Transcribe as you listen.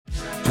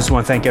just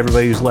want to thank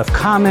everybody who's left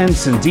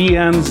comments and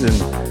DMs and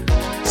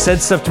said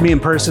stuff to me in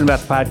person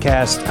about the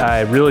podcast.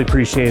 I really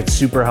appreciate it. It's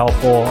super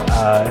helpful.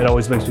 It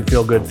always makes me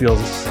feel good.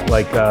 Feels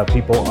like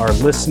people are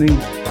listening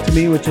to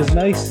me, which is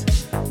nice.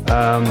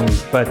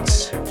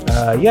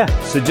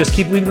 So just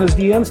keep leaving those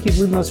DMs, keep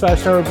leaving those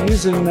 5-star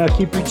reviews, and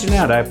keep reaching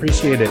out. I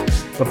appreciate it.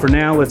 But for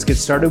now, let's get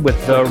started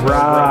with the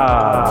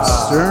Rob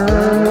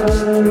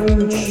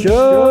Stern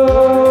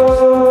Show.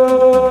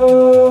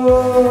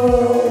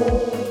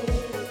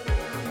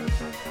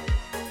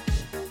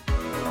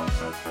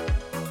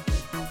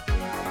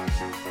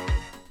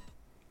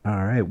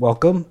 All right,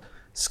 welcome,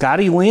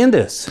 Scotty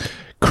Landes,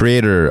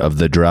 creator of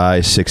the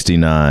Dry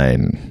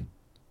 69.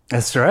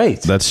 That's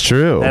right. That's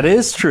true. That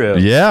is true.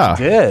 Yeah.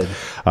 Good.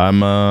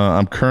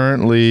 I'm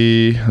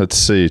currently,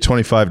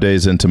 25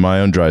 days into my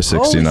own Dry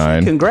 69. Holy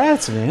shit,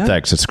 congrats, man.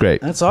 Thanks. It's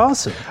great. That's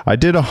awesome. I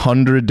did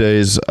 100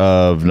 days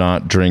of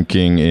not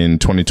drinking in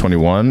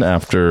 2021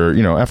 after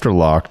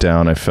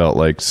lockdown. I felt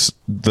like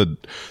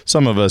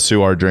some of us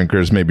who are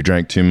drinkers maybe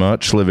drank too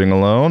much living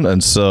alone.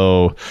 And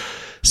so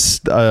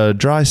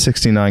Dry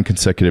 69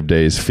 consecutive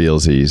days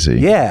feels easy.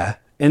 Yeah.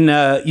 And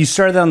you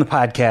started on the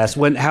podcast.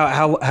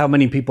 How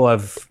many people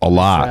have? A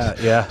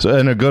lot. Yeah. So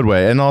in a good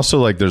way. And also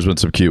like there's been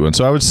some cute ones.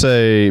 So I would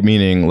say,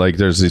 meaning like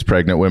there's these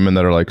pregnant women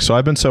that are like, so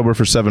I've been sober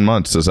for 7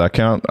 months. Does that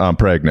count? I'm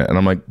pregnant. And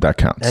I'm like, that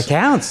counts. That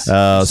counts.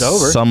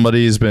 Sober.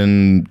 Somebody's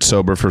been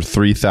sober for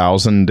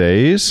 3,000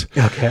 days.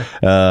 Okay.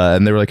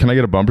 And they were like, can I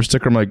get a bumper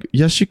sticker? I'm like,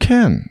 yes, you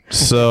can.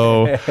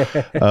 So,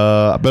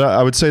 but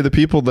I would say the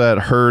people that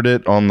heard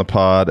it on the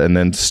pod and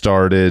then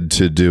started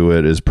to do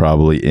it is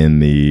probably in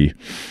the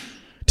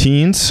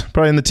teens.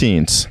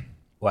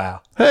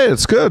 Wow. Hey,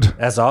 it's good.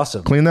 That's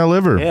awesome. Clean that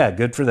liver. Yeah,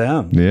 good for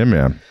them. Yeah,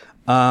 man.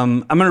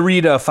 I'm going to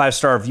read a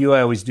 5-star review.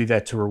 I always do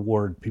that to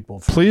reward people.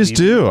 Please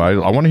do. I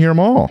want to hear them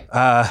all.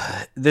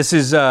 This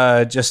is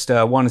just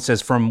one that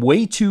says, from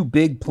Way Too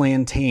Big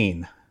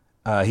Plantain.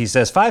 He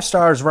says, 5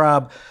 stars,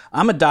 Rob.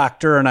 I'm a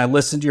doctor and I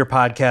listen to your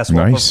podcast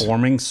while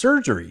performing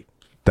surgery.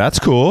 That's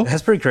cool.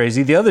 That's pretty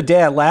crazy. The other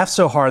day, I laughed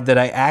so hard that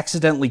I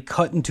accidentally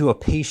cut into a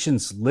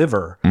patient's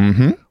liver.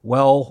 Mm-hmm.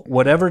 Well,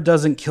 whatever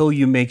doesn't kill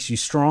you makes you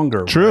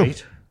stronger, True.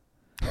 Right?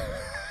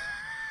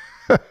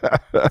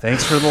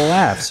 Thanks for the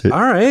laughs.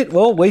 All right.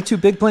 Well, Way Too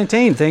Big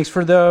Plantain. Thanks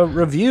for the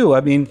review.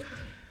 I mean,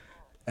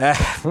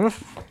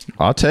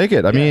 I'll take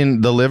it. I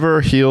mean, the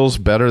liver heals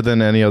better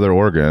than any other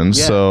organ,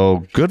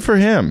 so good for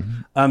him.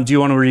 Do you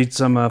want to read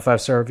some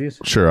 5-star reviews?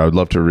 Sure, I would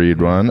love to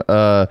read one.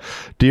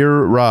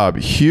 Dear Rob,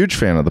 huge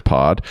fan of the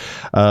pod.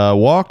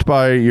 Walked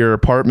by your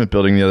apartment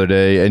building the other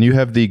day, and you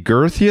have the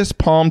girthiest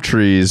palm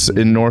trees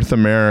in North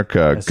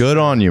America. That's good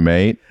on you,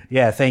 mate.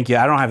 Yeah, thank you.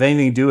 I don't have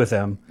anything to do with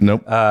them.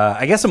 Nope.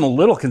 I guess I'm a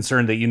little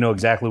concerned that you know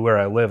exactly where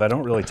I live. I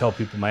don't really tell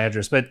people my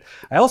address. But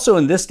I also,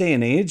 in this day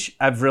and age,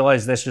 I've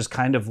realized that's just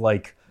kind of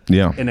like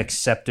an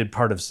accepted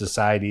part of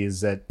society is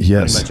that pretty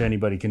much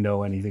anybody can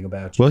know anything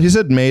about you. Well, he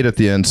said mate at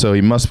the end, so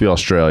he must be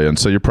Australian,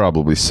 so you're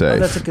probably safe. Oh,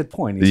 that's a good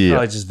point. He's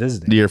probably just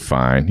visiting. You're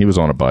fine. He was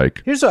on a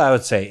bike. Here's what I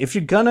would say. If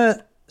you're going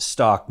to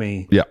stalk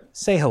me,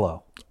 say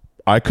hello.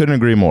 I couldn't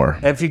agree more.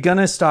 If you're going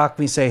to stalk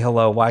me, say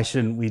hello. Why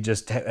shouldn't we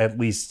just at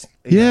least...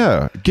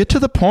 get to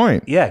the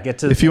point. Yeah, get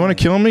to the point. If you want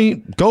to kill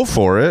me, go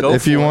for it.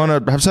 If you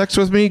want to have sex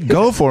with me,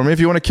 go for me. If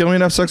you want to kill me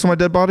and have sex with my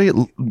dead body,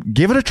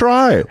 give it a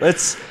try.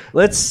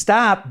 Let's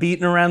stop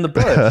beating around the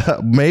bush.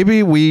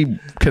 Maybe we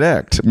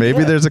connect.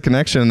 Maybe there's a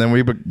connection and then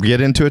we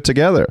get into it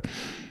together.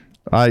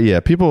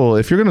 People,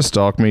 if you're going to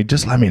stalk me,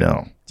 just let me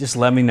know. Just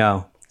let me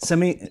know.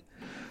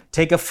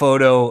 Take a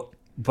photo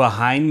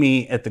behind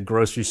me at the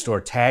grocery store,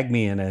 tag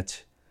me in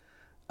it.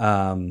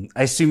 I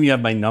assume you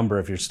have my number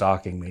if you're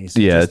stalking me.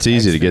 So it's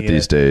easy to get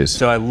these days.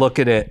 So I look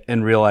at it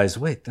and realize,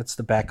 wait, that's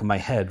the back of my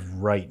head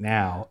right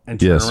now, and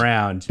turn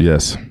around.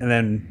 Yes. And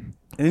then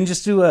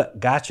just do a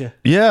gotcha.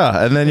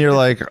 Yeah, and then you're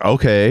like,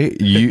 okay,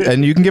 you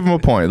can give them a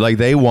point. Like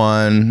they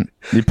won.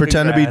 You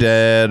pretend to be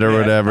dead or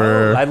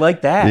whatever. Oh, I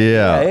like that.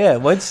 Yeah.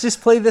 Let's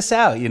just play this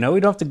out. We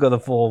don't have to go the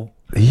full.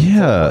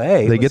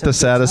 They get the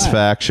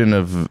satisfaction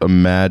of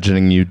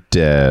imagining you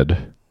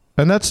dead,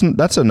 and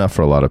that's enough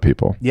for a lot of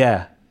people.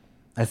 Yeah,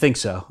 I think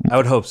so. I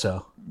would hope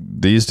so.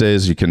 These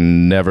days, you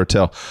can never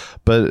tell.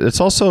 But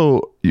it's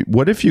also,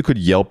 what if you could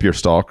Yelp your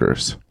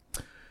stalkers?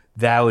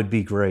 That would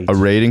be great. A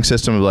rating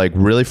system of like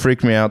really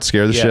freaked me out,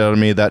 scared the shit out of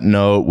me. That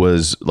note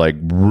was like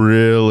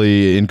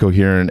really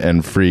incoherent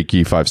and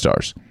freaky. 5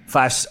 stars.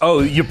 5.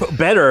 Oh, you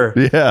better.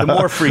 The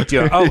more freaked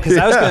you out. Oh, because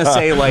I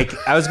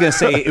was gonna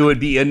say it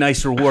would be a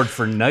nice reward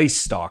for nice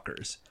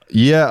stalkers.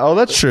 Yeah. Oh,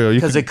 that's true.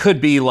 Because it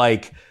could be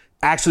like,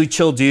 actually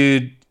chill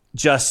dude,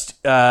 just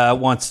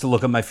wants to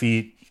look at my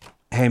feet.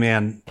 Hey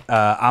man,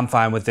 I'm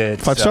fine with it.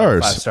 5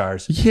 stars. 5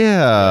 stars.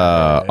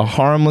 Yeah. A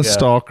harmless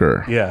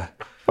stalker. Yeah.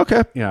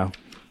 Okay.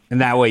 And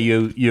that way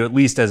you at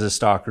least as a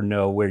stalker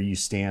know where you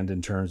stand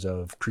in terms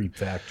of creep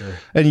factor.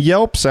 And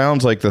Yelp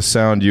sounds like the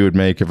sound you would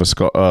make if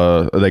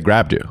they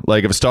grabbed you.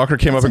 Like if a stalker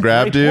came up and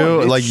grabbed you.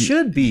 Point. Like it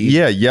should be.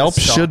 Yeah, Yelp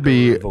should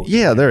be.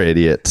 Yeah, they're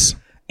idiots.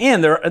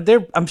 And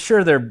I'm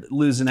sure they're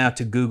losing out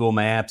to Google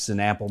Maps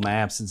and Apple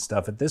Maps and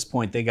stuff. At this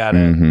point, they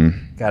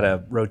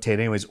gotta rotate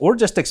anyways, or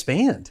just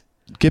expand.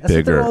 Get That's bigger.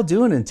 what they're all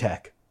doing in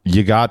tech.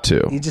 You got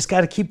to. You just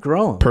got to keep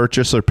growing.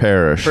 Purchase or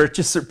perish.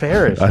 Purchase or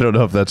perish. I don't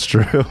know if that's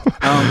true.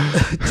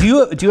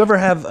 Do you ever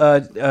have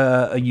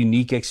a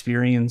unique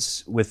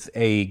experience with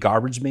a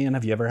garbage man?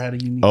 Have you ever had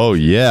a unique? Oh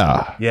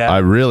yeah, I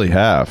really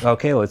have.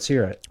 Okay, let's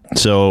hear it.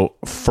 So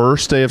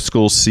first day of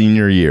school,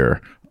 senior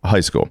year, high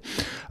school.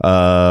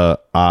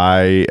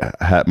 I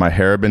had my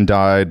hair had been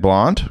dyed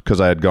blonde because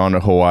I had gone to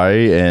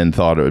Hawaii and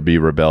thought it would be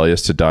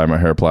rebellious to dye my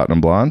hair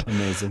platinum blonde.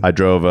 Amazing. I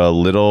drove a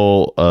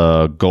little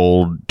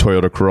gold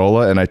Toyota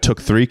Corolla and I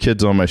took 3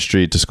 kids on my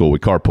street to school. We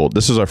carpooled.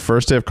 This was our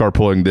first day of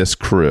carpooling this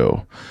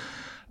crew.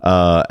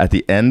 At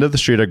the end of the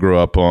street I grew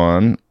up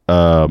on,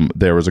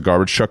 there was a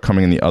garbage truck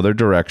coming in the other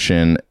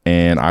direction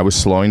and I was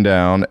slowing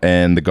down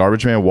and the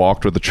garbage man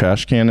walked with a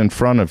trash can in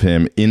front of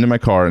him into my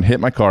car and hit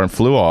my car and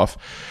flew off.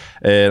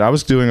 And I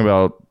was doing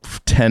about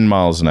 10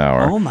 miles an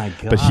hour. Oh my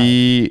God. But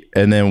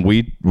and then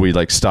we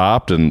like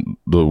stopped and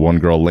the one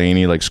girl,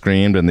 Lainey, like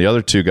screamed and the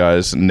other 2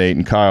 guys, Nate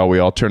and Kyle, we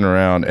all turned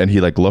around and he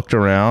like looked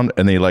around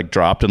and they like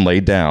dropped and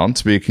laid down,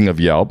 speaking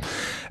of Yelp,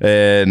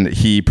 and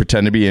he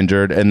pretended to be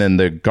injured. And then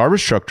the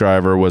garbage truck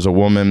driver was a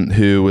woman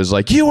who was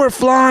like, "You were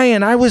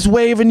flying. I was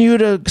waving you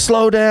to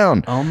slow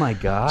down." Oh my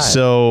God.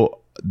 So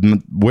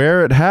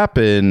where it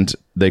happened,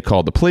 they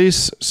called the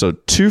police. So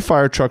 2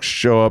 fire trucks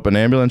show up, an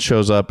ambulance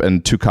shows up,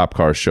 and 2 cop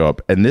cars show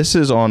up. And this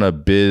is on a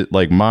bit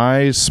like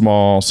my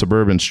small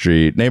suburban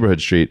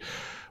neighborhood street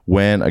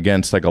went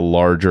against like a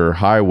larger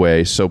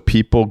highway. So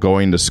people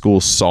going to school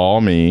saw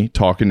me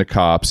talking to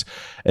cops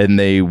and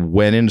they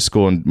went into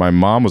school. And my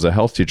mom was a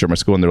health teacher at my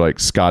school and they're like,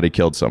 "Scotty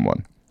killed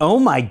someone." Oh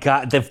my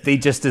God. They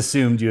just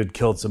assumed you had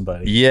killed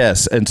somebody.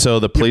 Yes. And so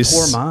the police.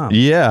 Your poor mom.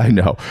 Yeah, I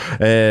know.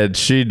 And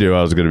she knew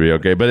I was going to be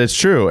okay. But it's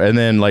true. And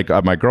then like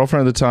my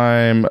girlfriend at the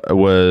time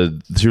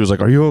she was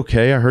like, "Are you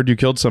okay? I heard you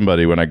killed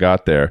somebody," when I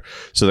got there.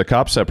 So the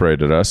cops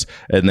separated us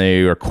and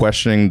they were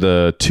questioning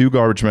the 2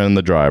 garbage men and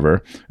the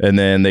driver. And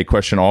then they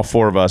questioned all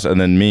 4 of us and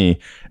then me.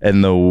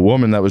 And the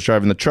woman that was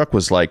driving the truck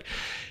was like,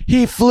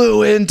 "He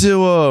flew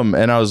into him."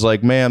 And I was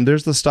like, "Ma'am,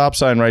 there's the stop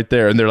sign right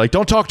there." And they're like,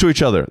 "Don't talk to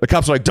each other." The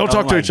cops are like, "Don't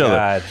talk to each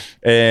other."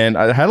 And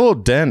I had a little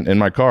dent in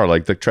my car.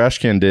 Like the trash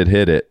can did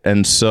hit it.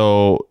 And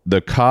so the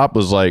cop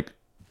was like,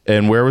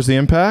 "And where was the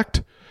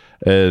impact?"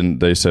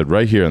 And they said,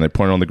 "Right here." And they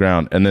pointed on the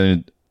ground. And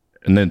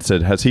then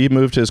said, "Has he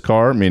moved his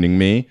car?" Meaning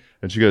me.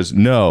 And she goes,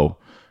 "No."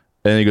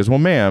 And he goes, "Well,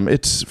 ma'am,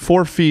 it's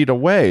 4 feet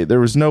away. There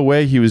was no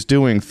way he was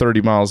doing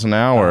 30 miles an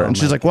hour." And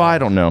she's like, "Well, I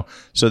don't know."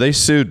 So they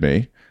sued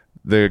me.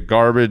 The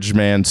garbage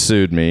man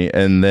sued me,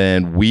 and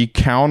then we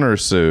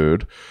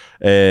countersued,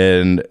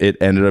 and it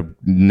ended up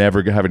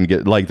never having to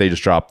get, like, they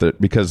just dropped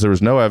it because there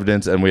was no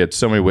evidence, and we had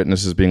so many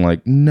witnesses being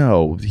like,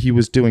 "No, he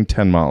was doing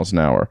 10 miles an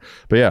hour."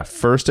 But yeah,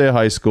 first day of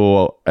high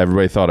school,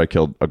 everybody thought I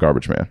killed a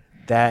garbage man.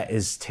 That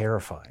is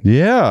terrifying.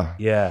 Yeah.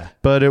 Yeah.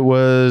 But it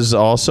was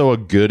also a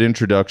good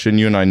introduction.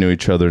 You and I knew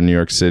each other in New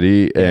York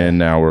City, and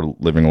now we're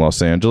living in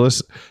Los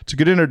Angeles. It's a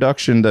good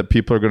introduction that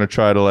people are going to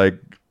try to, like,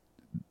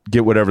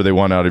 get whatever they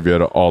want out of you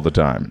all the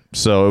time.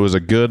 So it was a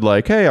good,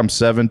 like, hey, I'm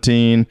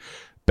 17,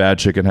 bad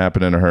shit can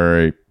happen in a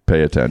hurry,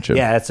 pay attention.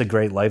 Yeah, that's a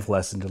great life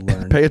lesson to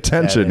learn. Pay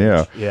attention.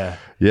 Yeah.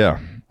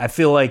 I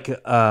feel like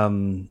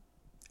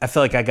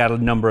I got a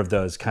number of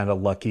those kind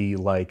of lucky,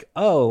 like,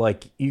 oh,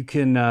 like you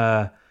can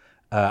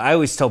I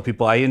always tell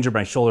people I injured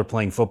my shoulder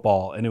playing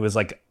football and it was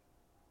like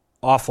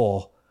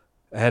awful.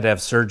 I had to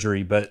have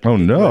surgery, but oh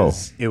no,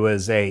 it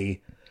was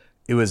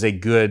a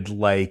good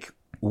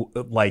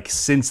like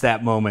since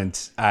that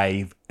moment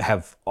I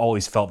have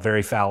always felt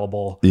very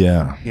fallible.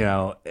 Yeah. You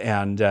know,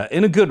 and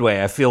in a good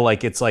way. I feel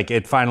like it's like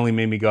it finally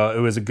made me go, it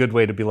was a good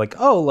way to be like,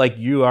 oh, like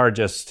you are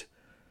just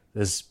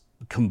this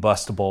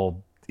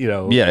combustible, you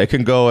know. Yeah, it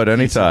can go at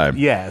any time.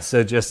 Yeah,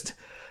 so just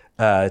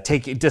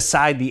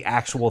decide the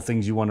actual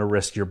things you want to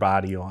risk your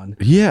body on.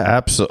 Yeah,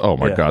 absolutely. Oh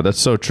my God, that's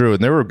so true.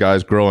 And there were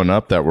guys growing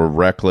up that were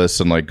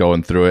reckless and like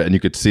going through it, and you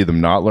could see them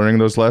not learning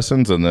those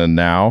lessons. And then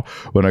now,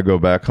 when I go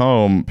back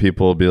home,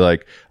 people will be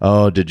like,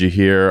 "Oh, did you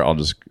hear?"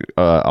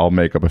 I'll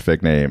make up a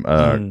fake name.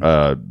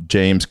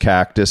 James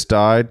Cactus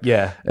died.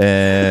 Yeah,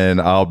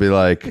 and I'll be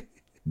like,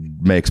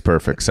 makes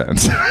perfect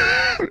sense.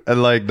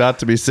 And like, not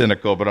to be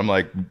cynical, but I'm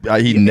like,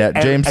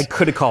 James. I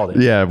could have called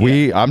it. Yeah,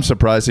 I'm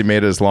surprised he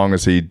made it as long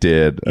as he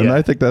did, and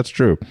I think that's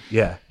true.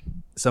 Yeah,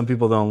 some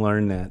people don't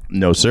learn that.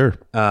 No, sir.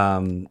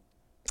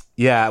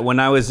 Yeah,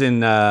 when I was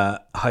in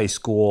high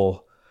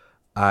school,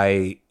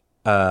 I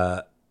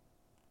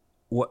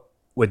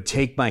would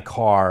take my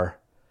car.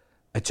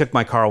 I took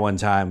my car one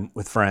time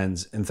with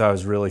friends and thought it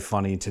was really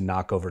funny to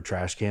knock over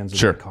trash cans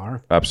with my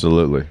car.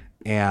 Absolutely.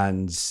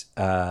 And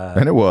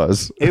it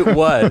was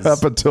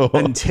up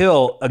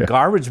until a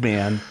garbage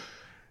man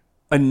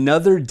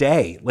another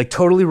day, like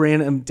totally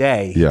random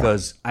day, he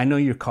goes, "I know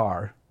your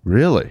car."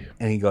 Really?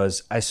 And he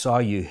goes, "I saw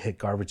you hit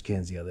garbage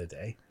cans the other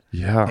day."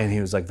 Yeah. And he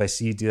was like, if I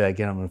see you do that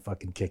again, I'm going to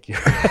fucking kick your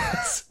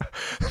ass.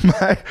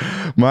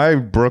 my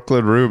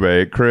Brooklyn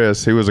roommate,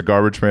 Chris, he was a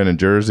garbage man in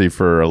Jersey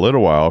for a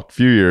little while, a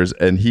few years,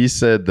 and he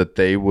said that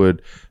they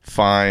would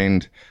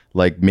find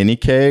like mini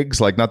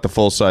kegs, like not the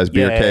full size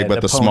beer keg,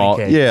 but the small,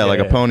 keg. like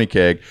a pony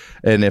keg.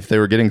 And if they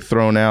were getting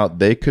thrown out,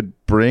 they could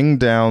bring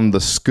down the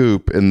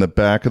scoop in the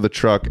back of the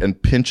truck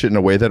and pinch it in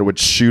a way that it would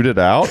shoot it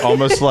out,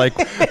 almost like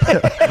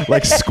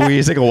like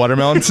squeezing a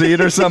watermelon seed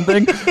or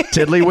something,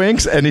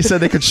 tiddlywinks. And he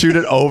said they could shoot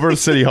it over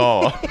City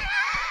Hall.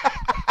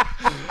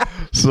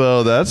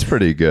 So that's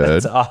pretty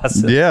good. That's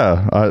awesome.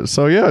 Yeah.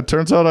 So yeah, it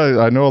turns out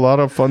I know a lot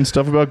of fun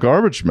stuff about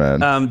garbage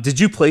men. Did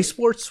you play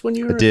sports when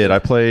you were? I did. I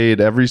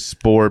played every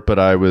sport, but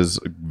I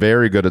was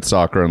very good at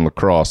soccer and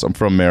lacrosse. I'm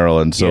from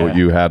Maryland, so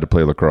you had to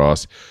play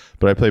lacrosse.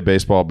 But I played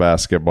baseball,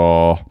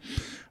 basketball.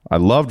 I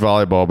loved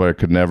volleyball, but I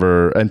could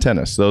never, and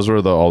tennis. Those were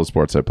all the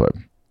sports I played.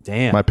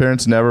 Damn. My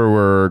parents never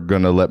were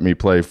going to let me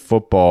play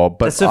football,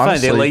 but that's so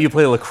honestly, funny. They let you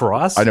play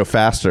lacrosse? I know,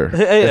 faster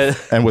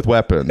and with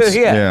weapons.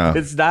 Yeah.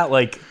 It's not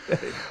like...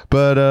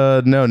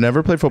 But no,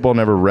 never played football,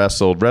 never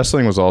wrestled.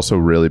 Wrestling was also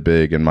really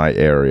big in my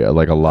area,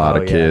 like a lot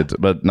of kids,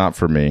 but not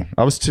for me.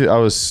 I was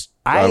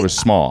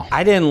small.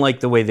 I didn't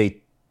like the way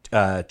they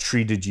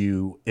treated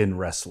you in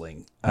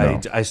wrestling. No.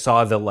 I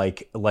saw they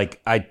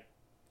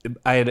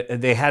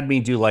had me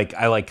do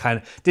I kind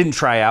of didn't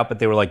try out, but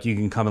they were like, you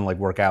can come and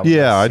work out.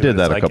 Yeah, I did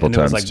that a couple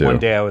times too. One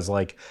day I was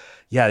like,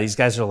 yeah, these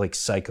guys are like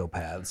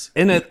psychopaths,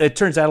 and it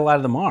turns out a lot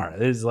of them are.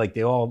 It's like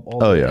they all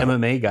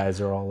MMA guys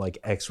are all like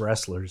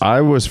ex-wrestlers. I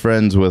was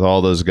friends with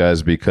all those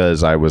guys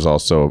because I was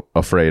also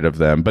afraid of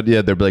them. But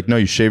yeah, they'd be like, no,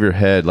 you shave your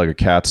head like a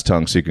cat's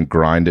tongue so you can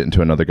grind it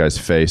into another guy's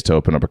face to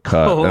open up a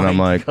cut. And I'm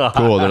like, God.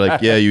 Cool. They're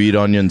like, yeah, you eat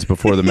onions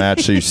before the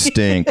match so you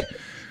stink.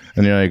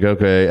 And you're like,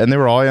 okay. And they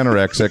were all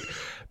anorexic.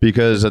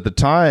 Because at the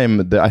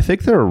time, I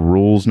think there are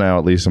rules now,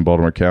 at least in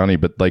Baltimore County,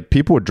 but like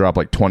people would drop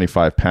like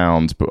 25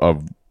 pounds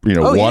of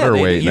water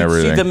weight and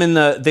everything. See them in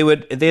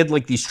they had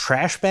like these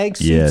trash bag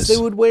suits they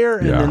would wear,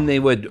 and then they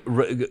would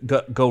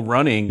go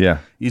running. Yeah,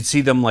 you'd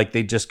see them like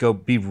they just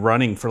be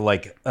running for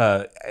like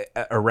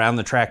around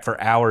the track for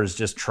hours,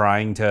 just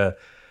trying to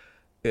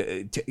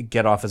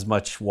get off as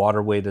much water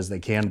weight as they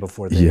can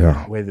before they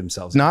weigh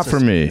themselves. Not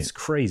for me. It's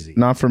crazy.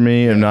 Not for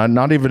me, and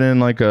not even in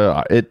like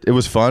a. It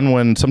was fun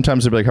when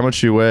sometimes they'd be like, "How much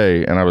do you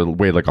weigh?" And I would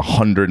weigh like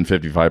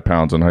 155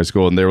 pounds in high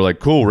school, and they were like,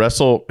 "Cool,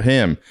 wrestle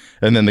him."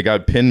 And then the guy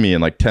pinned me in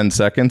like 10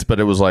 seconds, but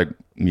it was like,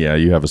 yeah,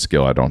 you have a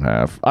skill I don't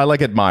have. I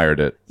admired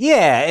it.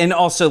 Yeah, and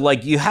also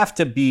like you have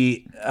to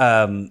be.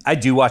 I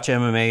do watch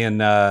MMA,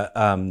 and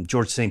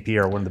George St.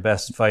 Pierre, one of the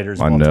best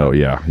fighters. I know,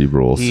 yeah, he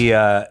rules. He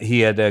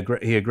had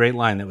a great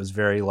line that was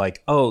very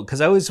like, because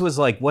I always was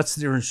like, what's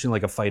the difference between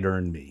like a fighter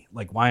and me?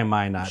 Like, why am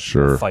I not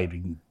a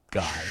fighting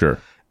guy? Sure.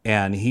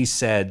 And he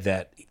said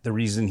that the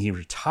reason he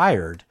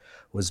retired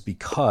was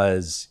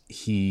because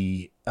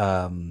he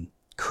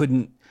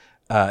couldn't.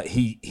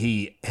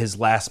 His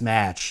last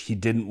match, he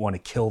didn't want to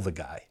kill the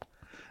guy.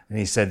 And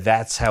he said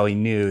that's how he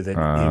knew that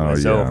he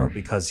was over,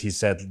 because he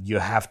said you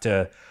have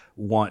to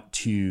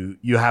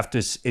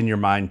in your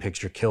mind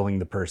picture killing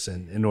the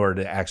person in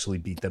order to actually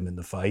beat them in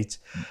the fight.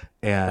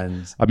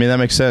 And I mean, that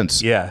makes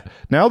sense. Yeah.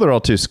 Now they're all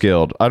too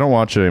skilled. I don't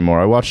watch it anymore.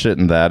 I watched it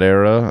in that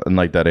era, and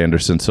like that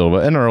Anderson Silva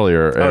and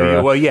earlier era. Oh,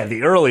 yeah. Well, yeah,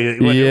 the early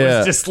when it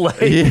was just like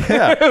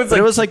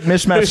it was like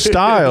mismatched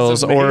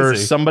styles, or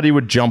somebody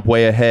would jump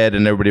way ahead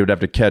and everybody would have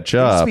to catch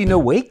up. There used to be no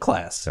weight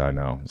class. I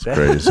know, it's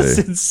crazy. That's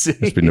insane.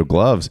 There used to be no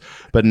gloves,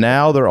 but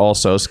now they're all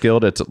so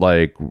skilled. It's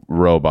like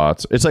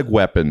robots. It's like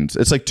weapons.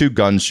 It's like two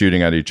guns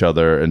shooting at each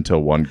other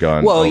until one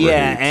gun. Well, overheats.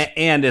 yeah,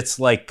 and it's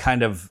like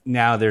kind of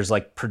now there's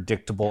like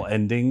predictable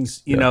endings.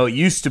 You know, it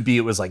used to be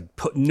it was like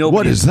nobody.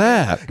 What is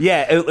that?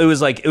 Yeah, it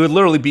was like it would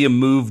literally be a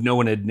move no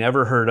one had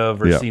never heard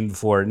of or seen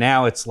before.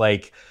 Now it's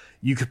like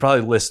you could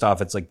probably list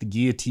off. It's like the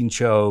guillotine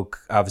choke,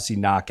 obviously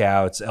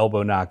knockouts,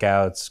 elbow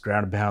knockouts,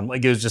 ground and pound.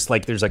 Like it was just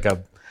like there's like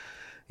a.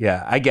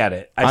 Yeah, I get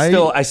it.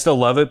 I still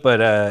love it,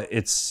 but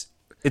it's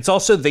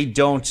also they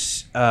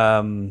don't.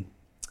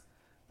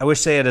 I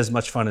wish they had as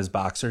much fun as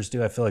boxers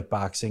do. I feel like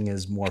boxing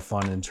is more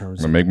fun in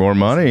terms of make more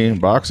money.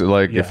 Boxing,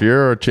 if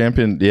you're a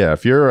champion,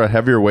 if you're a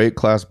heavier weight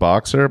class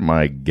boxer,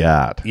 my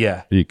God,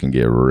 you can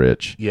get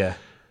rich. Yeah,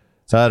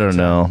 so I don't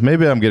know.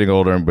 Maybe I'm getting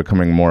older and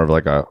becoming more of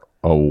like a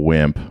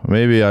wimp.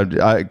 Maybe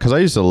because I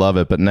used to love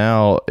it, but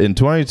now in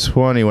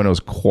 2020 when it was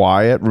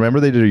quiet, remember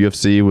they did a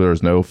UFC where there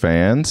was no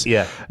fans?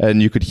 Yeah,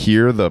 and you could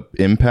hear the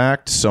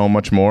impact so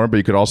much more, but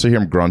you could also hear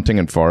them grunting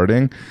and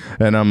farting,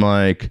 and I'm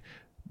like,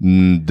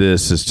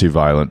 this is too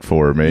violent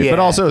for me. But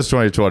also it's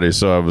 2020,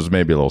 so I was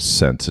maybe a little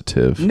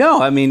sensitive.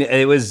 No, I mean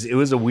it was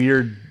a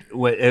weird.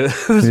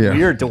 It was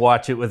weird to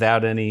watch it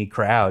without any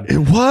crowd. It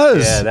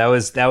was. Yeah, that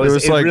was.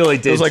 It like, really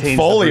did. It was like change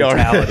Foley the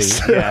brutality.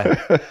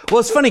 Yeah.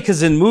 Well, it's funny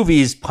because in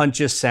movies,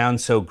 punches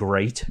sound so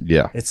great.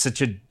 Yeah. It's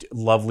such a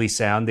lovely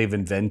sound they've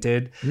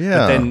invented. Yeah.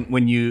 But then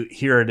when you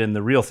hear it in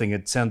the real thing,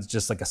 it sounds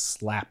just like a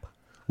slap.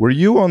 Were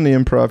you on the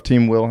improv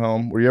team,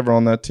 Wilhelm? Were you ever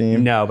on that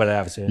team? No, but I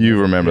obviously you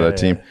remember that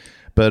team.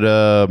 But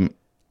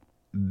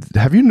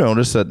have you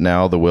noticed that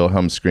now the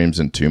Wilhelm screams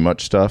in too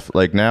much stuff?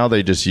 Like now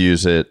they just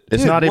use it.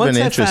 It's not even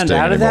interesting once I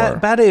found out anymore.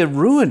 of that, it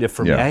ruined it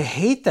for me. I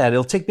hate that.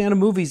 It'll take me out of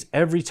movies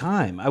every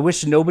time. I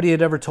wish nobody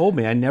had ever told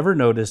me. I never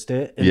noticed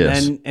it.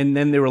 And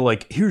then they were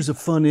like, here's a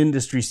fun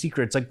industry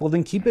secret. It's like, well,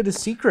 then keep it a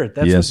secret.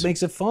 That's what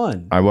makes it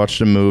fun. I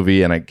watched a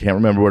movie and I can't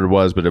remember what it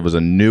was, but it was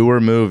a newer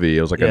movie.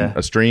 It was like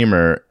a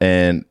streamer,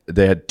 and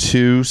they had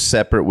 2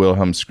 separate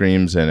Wilhelm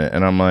screams in it.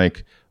 And I'm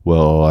like,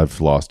 well,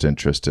 I've lost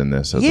interest in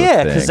this as a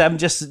thing. Because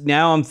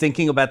I'm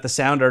thinking about the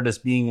sound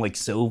artist being like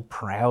so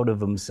proud of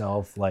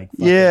himself, like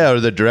or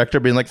the director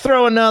being like,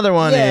 throw another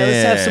one in.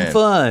 Let's have some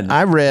fun.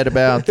 I read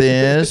about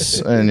this,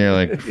 and you're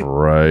like,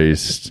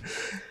 Christ.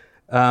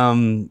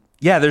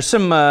 There's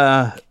some.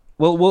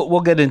 We'll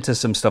get into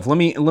some stuff. Let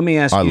me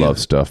ask you. I love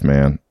stuff,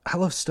 man. I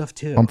love stuff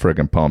too. I'm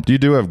freaking pumped. You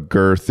do have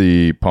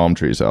girthy palm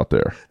trees out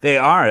there. They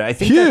are. I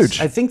think huge.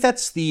 I think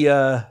that's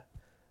the.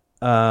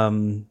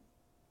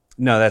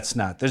 No, that's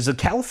not. There's a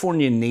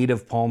California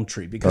native palm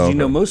tree because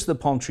most of the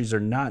palm trees are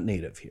not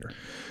native here.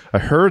 I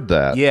heard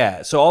that.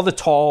 Yeah, so all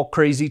the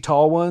crazy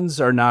tall ones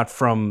are not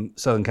from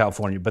Southern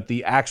California, but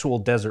the actual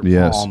desert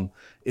palm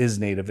is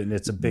native, and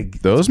it's a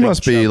big. Those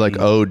must be like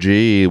OG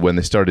when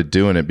they started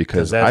doing it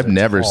because I've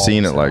never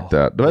seen it like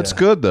that. That's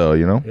good though,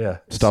 Yeah,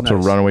 stops a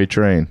runaway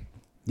train.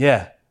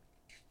 Yeah.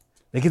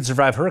 They can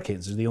survive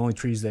hurricanes. They're the only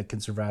trees that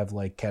can survive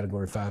like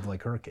Category 5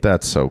 like hurricanes.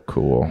 That's so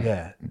cool.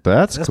 Yeah.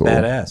 That's cool.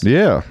 Badass.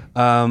 Yeah.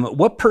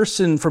 What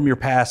person from your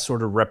past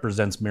sort of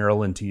represents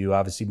Maryland to you?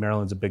 Obviously,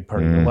 Maryland's a big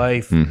part of your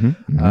life.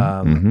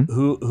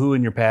 Who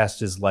in your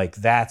past is like,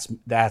 that's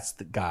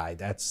the guy.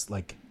 That's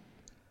like...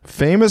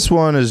 Famous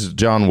one is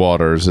John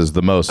Waters is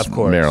the most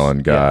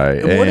Maryland guy.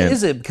 Yeah. And what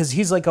is it? Because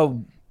he's like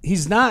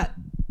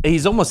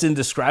he's almost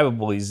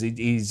indescribable.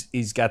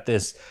 He's got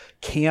this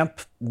camp,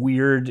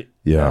 weird,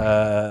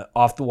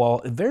 off the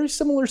wall, very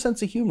similar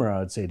sense of humor, I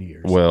would say, to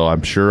yours. Well,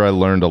 I'm sure I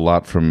learned a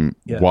lot from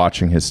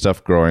watching his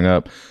stuff growing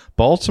up.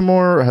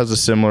 Baltimore has a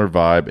similar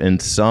vibe in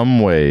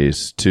some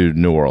ways to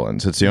New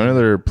Orleans. It's the only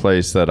other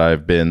place that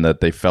I've been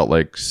that they felt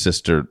like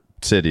sister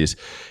cities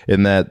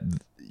in that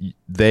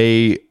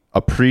they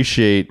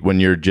appreciate when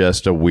you're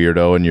just a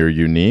weirdo and you're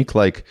unique.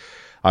 Like,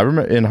 I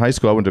remember in high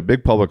school, I went to a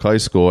big public high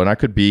school, and I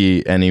could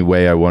be any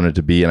way I wanted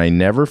to be, and I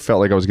never felt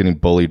like I was getting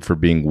bullied for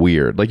being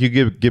weird. Like,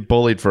 you get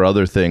bullied for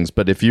other things,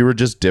 but if you were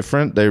just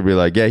different, they'd be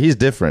like, yeah, he's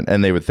different,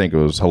 and they would think it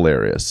was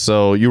hilarious.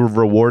 So you were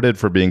rewarded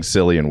for being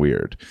silly and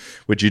weird,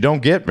 which you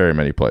don't get very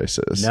many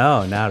places.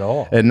 No, not at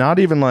all. And not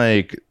even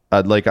like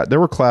there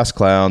were class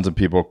clowns and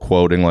people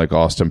quoting like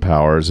Austin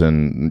Powers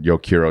and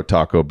Yokiro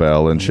Taco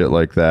Bell and shit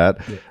like that.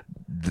 Yeah.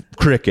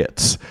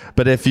 Crickets.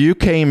 But if you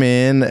came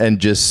in and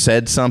just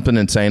said something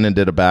insane and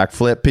did a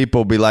backflip,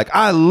 people would be like,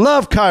 I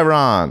love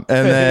Chiron.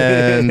 And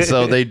then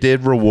so they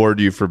did reward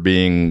you for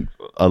being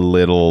a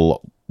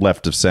little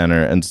left of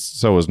center, and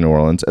so was New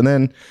Orleans. And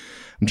then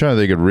I'm trying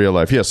to think of real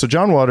life. Yeah, so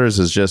John Waters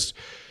is just,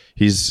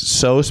 he's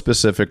so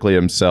specifically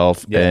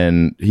himself,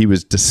 and he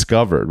was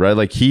discovered, right?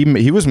 Like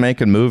he was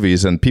making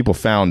movies and people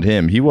found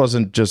him. He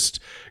wasn't just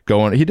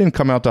he didn't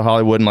come out to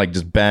Hollywood and like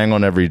just bang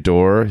on every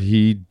door.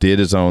 He did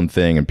his own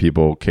thing and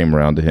people came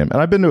around to him.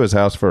 And I've been to his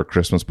house for a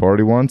Christmas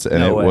party once,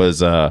 and it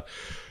was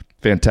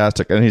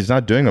fantastic. And he's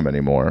not doing them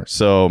anymore.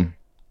 So,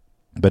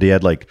 but he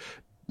had like,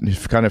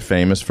 he's kind of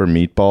famous for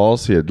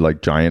meatballs. He had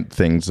like giant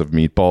things of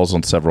meatballs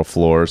on several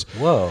floors.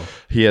 Whoa.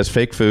 He has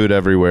fake food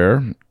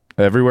everywhere.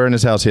 Everywhere in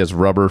his house, he has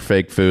rubber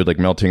fake food, like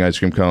melting ice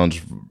cream cones,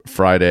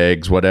 fried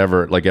eggs,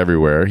 whatever, like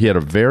everywhere. He had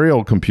a very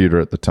old computer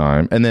at the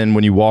time. And then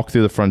when you walk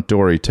through the front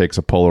door, he takes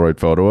a Polaroid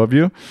photo of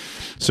you.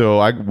 So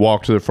I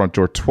walked through the front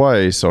door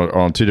twice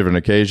on 2 different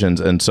occasions.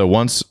 And so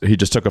once he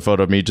just took a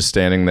photo of me just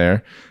standing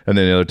there. And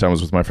then the other time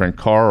was with my friend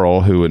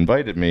Carl, who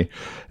invited me.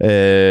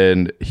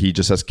 And he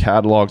just has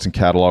catalogs and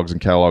catalogs and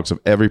catalogs of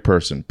every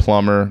person.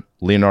 Plumber,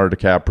 Leonardo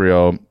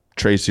DiCaprio,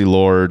 Tracy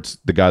Lords,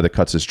 the guy that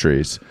cuts his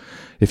trees.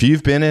 If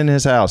you've been in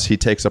his house, he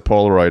takes a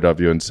Polaroid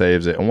of you and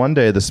saves it. And one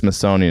day the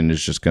Smithsonian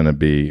is just going to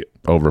be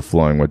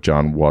overflowing with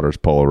John Waters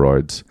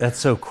Polaroids. That's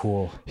so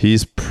cool.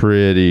 He's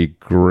pretty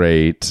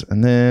great.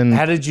 And then...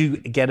 How did you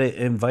get it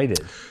invited?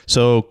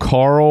 So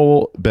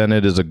Carl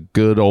Bennett is a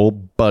good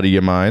old buddy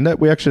of mine that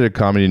we actually did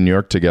comedy in New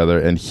York together.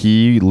 And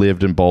he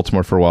lived in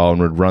Baltimore for a while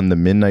and would run the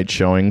midnight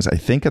showings, I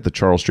think at the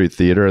Charles Street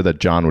Theater, that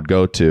John would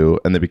go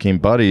to. And they became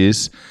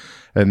buddies.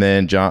 And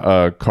then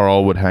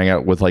Carl would hang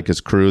out with like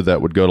his crew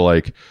that would go to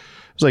like...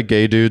 It was like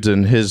gay dudes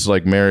and his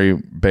like merry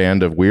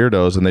band of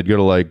weirdos, and they'd go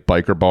to like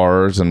biker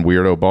bars and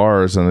weirdo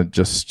bars, and it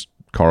just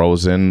Carl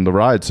was in the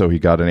ride, so he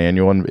got an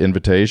annual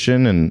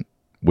invitation and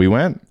we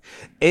went.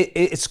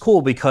 It's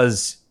cool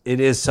because it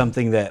is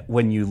something that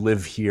when you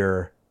live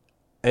here,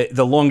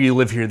 the longer you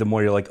live here, the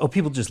more you're like, oh,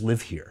 people just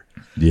live here.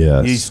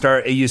 Yes. You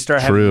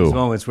start having these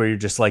moments where you're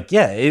just like,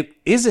 yeah, it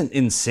isn't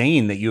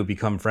insane that you would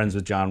become friends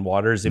with John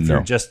Waters if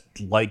you're just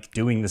like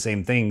doing the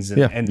same things.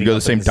 And you go to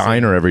the same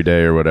diner every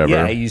day or whatever.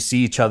 Yeah, you see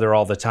each other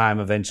all the time.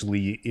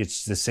 Eventually,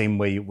 it's the same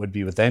way it would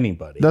be with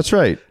anybody. That's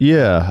right.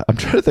 Yeah. I'm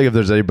trying to think if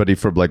there's anybody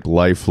from like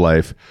life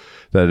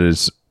that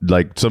is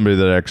like somebody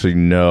that I actually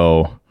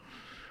know.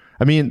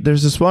 I mean,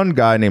 there's this one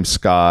guy named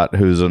Scott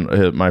who's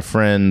my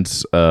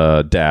friend's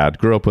dad.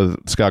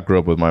 Scott grew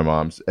up with my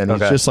mom's, and he's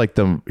just like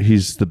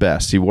he's the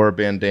best. He wore a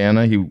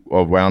bandana. He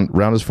wound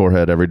around his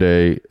forehead every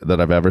day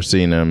that I've ever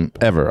seen him.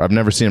 Ever. I've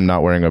never seen him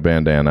not wearing a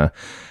bandana.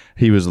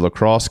 He was a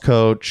lacrosse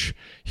coach.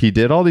 He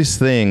did all these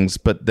things,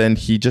 but then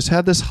he just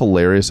had this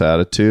hilarious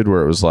attitude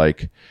where it was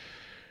like,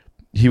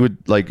 he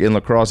would, like in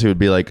lacrosse, he would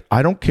be like,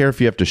 I don't care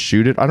if you have to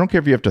shoot it. I don't care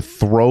if you have to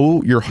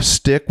throw your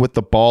stick with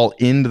the ball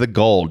into the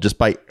goal, just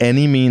by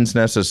any means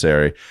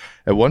necessary.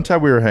 At one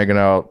time we were hanging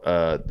out.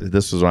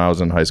 This was when I was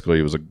in high school.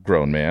 He was a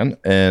grown man,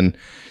 and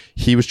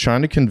he was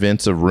trying to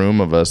convince a room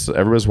of us,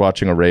 everyone was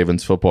watching a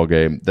Ravens football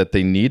game, that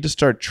they need to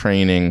start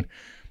training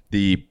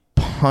the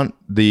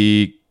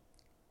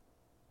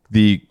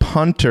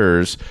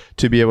punters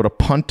to be able to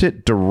punt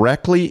it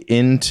directly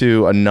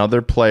into another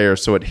player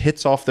so it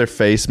hits off their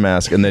face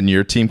mask, and then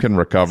your team can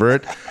recover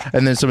it.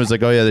 And then someone's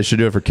like, oh yeah, they should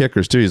do it for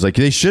kickers too. He's like,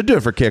 they should do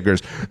it for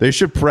kickers. They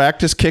should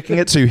practice kicking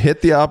it so you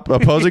hit the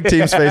opposing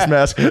team's face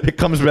mask, it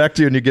comes back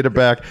to you and you get it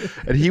back.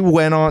 And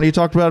he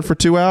talked about it for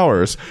 2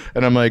 hours,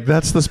 and I'm like,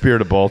 that's the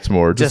spirit of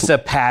Baltimore. Just a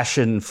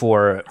passion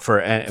for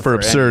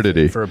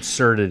absurdity. For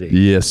absurdity.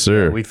 Yes,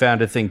 sir. Yeah, we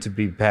found a thing to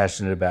be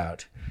passionate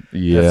about.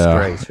 Yeah,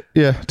 that's great.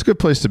 Yeah, it's a good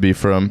place to be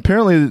from.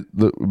 Apparently,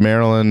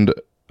 Maryland.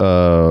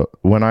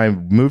 When I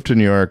moved to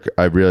New York,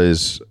 I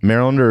realized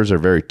Marylanders are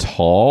very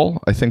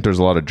tall. I think there's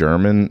a lot of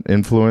German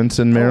influence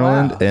in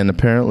Maryland, and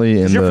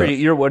apparently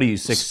you're what are you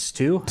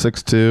 6'2"?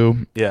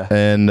 6'2". Yeah,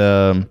 and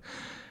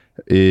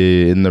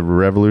in the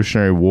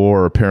Revolutionary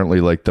War,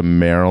 apparently, like the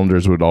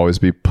Marylanders would always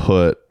be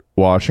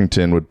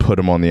Washington would put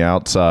them on the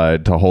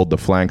outside to hold the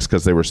flanks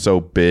because they were so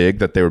big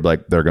that they were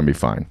like, they're going to be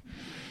fine.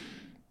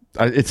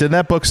 It's in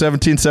that book,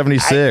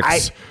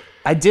 1776.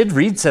 I did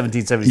read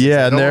 1776.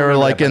 Yeah, and they were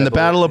like, in the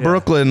Battle of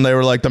Brooklyn, they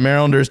were like, the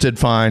Marylanders did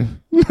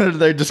fine.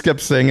 They just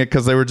kept saying it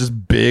because they were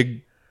just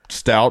big,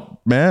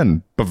 stout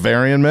men,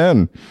 Bavarian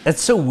men.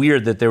 It's so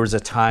weird that there was a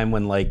time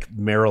when like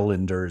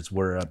Marylanders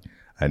were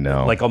I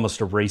know, like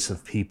almost a race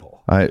of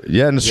people. And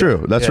it's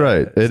true. That's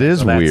right. It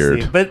is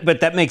weird. But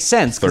that makes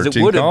sense because it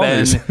would have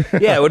been,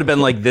 it would have been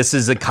like, this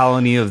is a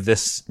colony of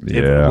this.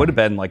 It would have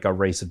been like a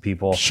race of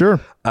people. Sure.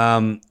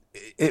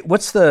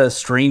 What's the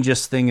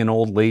strangest thing an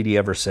old lady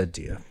ever said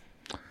to you?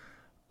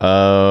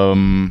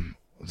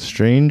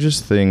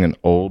 Strangest thing an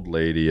old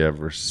lady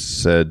ever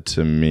said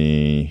to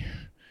me.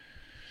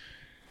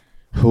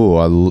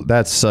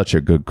 That's such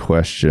a good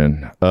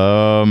question.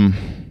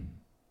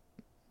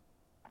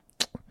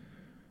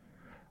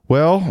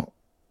 Well,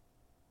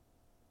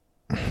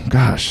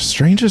 gosh,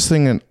 strangest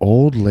thing an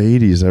old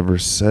lady's ever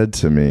said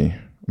to me.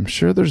 I'm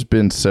sure there's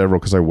been several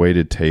because I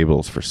waited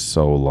tables for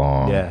so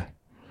long. Yeah.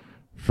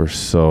 For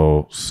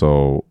so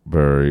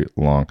very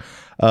long.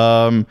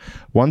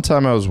 One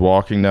time I was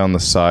walking down the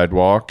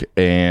sidewalk,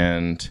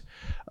 and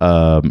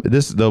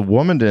the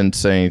woman didn't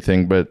say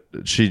anything, but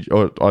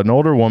an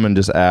older woman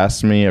just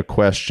asked me a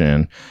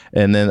question,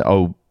 and then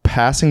a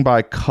passing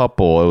by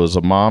couple, it was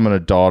a mom and a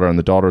daughter, and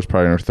the daughter was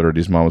probably in her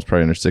 30s, mom was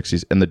probably in her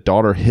 60s, and the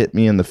daughter hit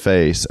me in the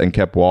face and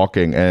kept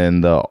walking,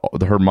 and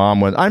her mom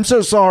went, I am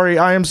so sorry,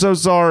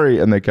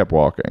 and they kept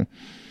walking.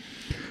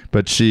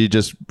 But she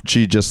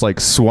just like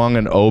swung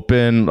an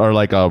open, or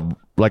like a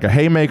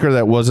haymaker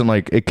that wasn't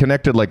like, it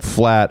connected like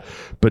flat,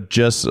 but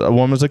just a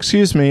woman was like,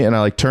 excuse me, and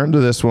I like turned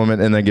to this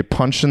woman and then get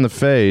punched in the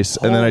face.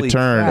 And then I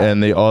turned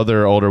and the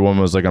other older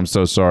woman was like, I'm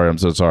so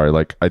sorry.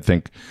 Like, I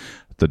think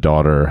the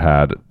daughter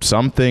had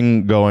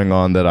something going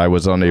on that I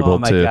was unable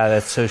to. Oh my God,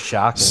 that's so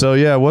shocking. So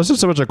yeah, it wasn't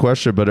so much a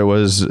question, but that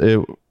was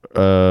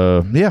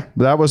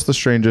the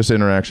strangest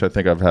interaction I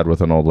think I've had with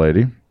an old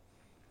lady.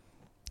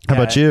 How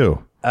about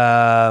you?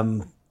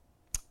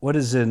 What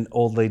is an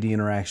old lady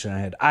interaction I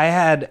had? I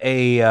had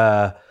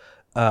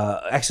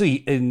actually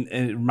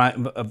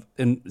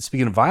in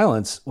speaking of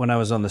violence, when I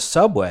was on the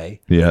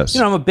subway. Yes.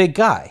 I'm a big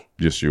guy.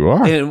 Yes, you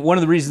are. And one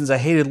of the reasons I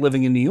hated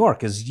living in New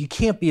York is you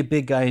can't be a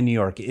big guy in New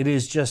York. It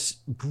is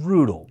just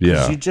brutal.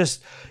 Yeah.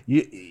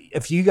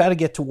 If you got to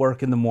get to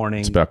work in the morning,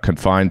 it's about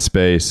confined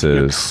spaces.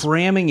 You're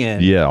cramming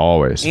in. Yeah,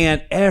 always.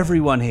 And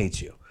everyone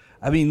hates you.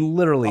 I mean,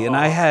 literally. And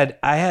I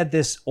had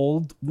this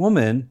old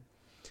woman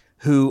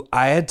who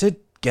I had to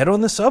get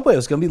on the subway. I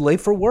was going to be late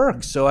for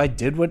work. So I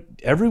did what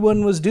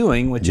everyone was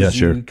doing, which is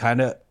you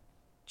kind of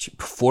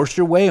force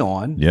your way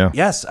on. Yeah.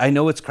 Yes, I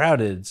know it's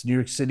crowded. It's New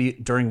York City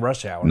during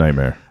rush hour.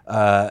 Nightmare.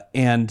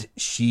 And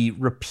she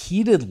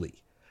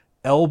repeatedly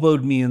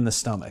elbowed me in the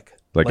stomach.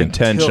 Like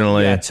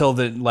intentionally?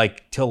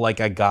 Till I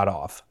got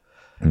off.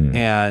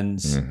 And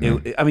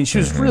she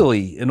was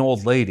really an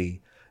old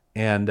lady.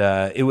 And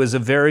it was a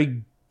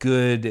very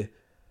good...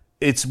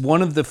 It's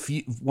one of the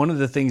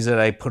things that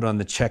I put on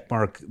the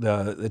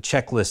the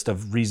checklist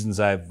of reasons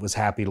I was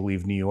happy to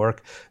leave New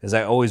York, is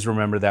I always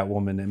remember that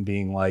woman and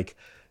being like,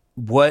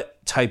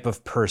 what type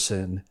of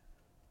person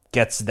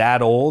gets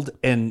that old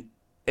and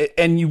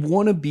you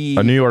want to be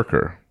a New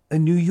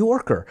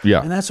Yorker.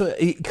 Yeah. And that's what,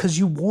 because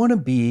you want to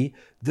be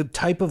the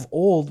type of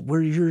old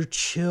where you're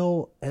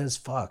chill as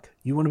fuck.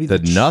 You want to be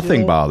that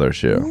nothing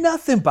bothers you.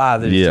 Nothing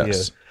bothers you.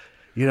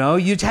 You know,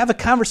 you'd have a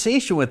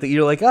conversation with it.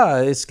 You're like,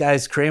 oh, this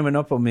guy's cramming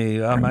up on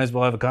me. I might as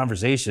well have a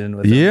conversation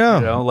with him. Yeah.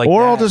 You know, like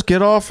or that. I'll just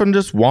get off and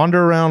just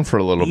wander around for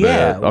a little bit.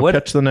 I'll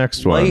catch the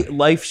next one.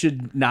 Life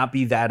should not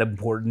be that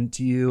important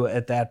to you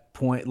at that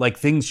point. Like,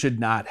 things should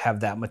not have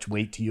that much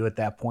weight to you at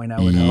that point, I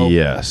would hope.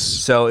 Yes.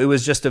 So it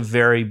was just a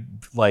very,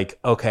 like,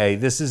 okay,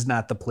 this is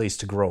not the place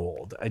to grow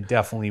old. I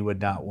definitely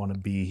would not want to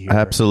be here.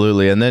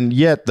 Absolutely. And then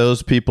yet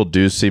those people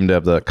do seem to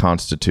have the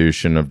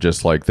constitution of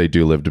just like they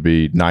do live to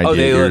be 98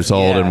 years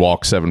old and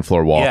walk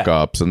 7-floor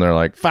walk-ups, and they're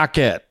like, fuck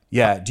it.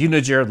 Yeah. Do you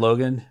know Jared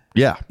Logan?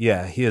 Yeah.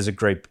 Yeah, he has a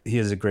great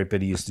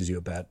bit he used to do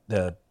about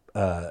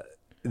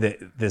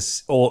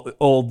this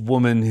old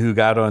woman who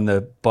got on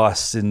the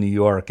bus in New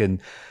York, and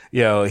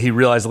you know, he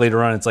realized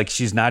later on it's like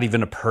she's not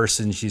even a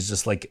person. She's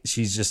just like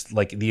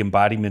the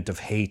embodiment of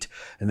hate,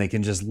 and they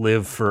can just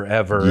live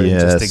forever and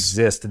just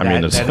exist.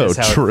 And it's so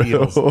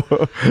true.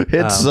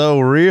 It's so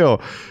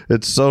real.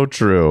 It's so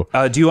true.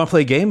 Do you want to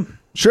play a game?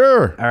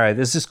 Sure. All right.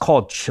 This is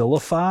called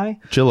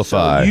Chillify.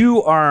 Chillify. So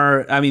you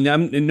are, I mean,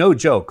 I'm no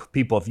joke,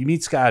 people. If you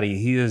meet Scotty,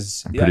 he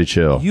is pretty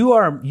chill.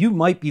 You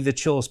might be the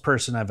chillest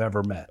person I've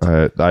ever met.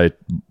 I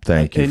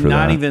thank you for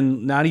that.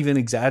 Not even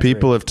exaggerating.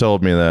 People have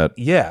told me that.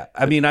 Yeah.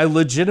 I mean, I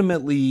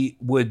legitimately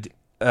would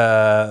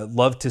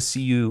love to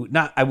see you.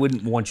 I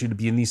wouldn't want you to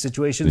be in these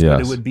situations, but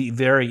it would be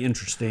very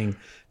interesting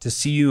to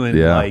see you in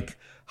like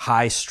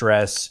high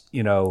stress,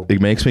 you know. It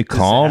makes me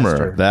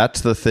calmer.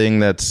 That's the thing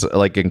that's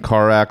like in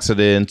car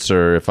accidents,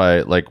 or if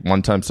I like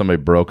one time somebody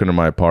broke into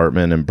my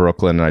apartment in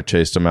Brooklyn and I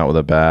chased them out with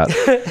a bat,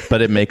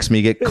 but it makes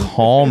me get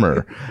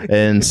calmer.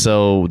 And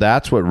so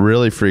that's what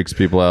really freaks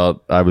people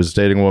out. I was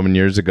dating a woman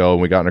years ago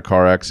and we got in a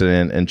car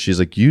accident and she's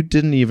like, you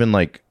didn't even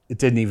like, it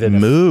didn't even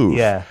move.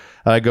 Yeah.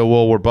 I go,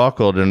 well, we're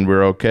buckled and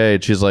we're okay.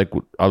 And she's like,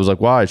 I was like,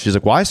 why? She's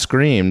like, well, I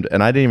screamed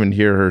and I didn't even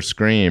hear her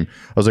scream.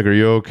 I was like, are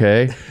you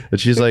okay?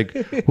 And she's like,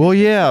 well,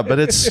 yeah, but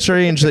it's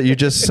strange that you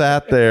just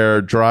sat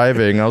there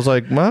driving. I was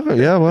like, well,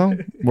 yeah, well,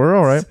 we're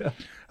all right.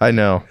 I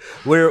know.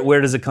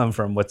 Where does it come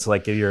from? What's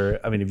like have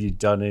you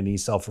done any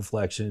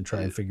self-reflection and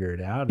try and figure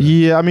it out? Or?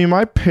 Yeah, I mean,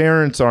 my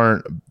parents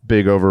aren't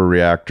big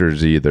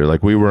overreactors either.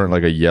 Like we weren't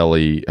like a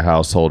yelly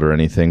household or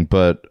anything,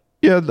 but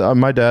yeah,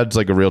 my dad's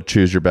like a real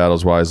choose your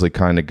battles wisely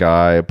kind of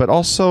guy. But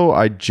also,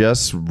 I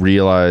just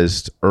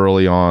realized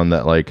early on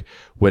that like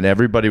when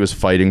everybody was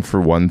fighting for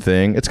one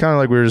thing, it's kind of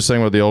like we were just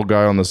saying with the old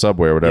guy on the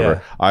subway or whatever.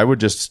 Yeah. I would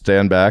just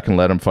stand back and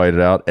let him fight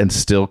it out and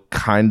still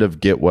kind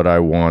of get what I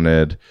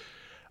wanted.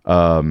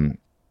 Like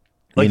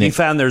you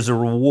found there's a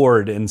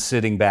reward in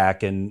sitting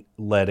back and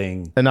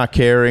letting... And not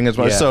caring as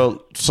much. Yeah.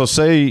 So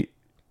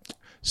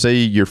say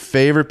your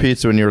favorite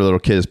pizza when you were a little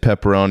kid is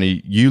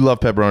pepperoni. You love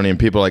pepperoni, and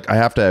people are like, I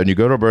have to have. And you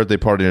go to a birthday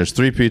party, and there's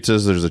 3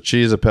 pizzas. There's a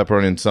cheese, a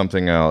pepperoni, and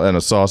something else, and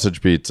a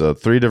sausage pizza.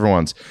 3 different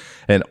ones.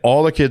 And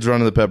all the kids run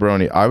to the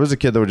pepperoni. I was a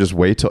kid that would just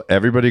wait till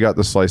everybody got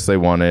the slice they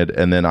wanted,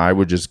 and then I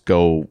would just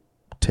go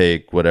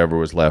take whatever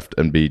was left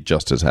and be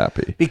just as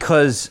happy.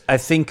 Because I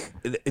think,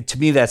 to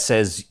me, that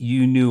says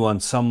you knew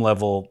on some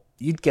level...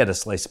 You'd get a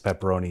slice of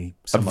pepperoni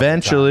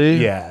eventually.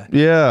 Yeah.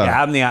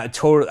 I'm the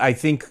total. I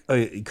think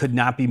it could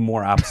not be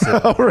more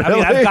opposite. Oh, really? I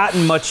mean, I've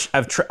gotten much.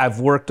 I've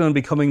worked on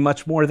becoming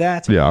much more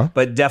that. Yeah.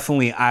 But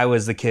definitely, I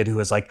was the kid who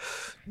was like,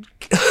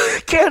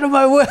 "Get out of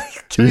my way!"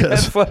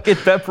 That fucking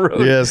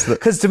pepperoni. Yes.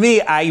 Because to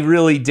me, I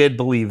really did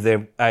believe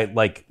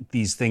that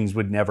these things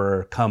would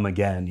never come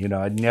again. You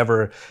know, I'd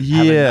never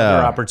have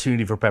another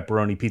opportunity for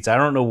pepperoni pizza. I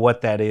don't know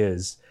what that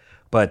is.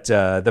 But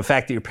the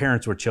fact that your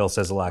parents were chill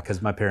says a lot,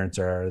 because my parents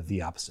are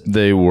the opposite.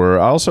 They were.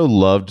 I also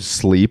loved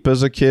sleep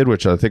as a kid,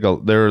 which I think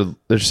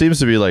there seems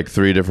to be like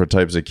 3 different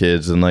types of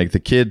kids. And like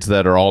the kids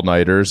that are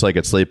all-nighters, like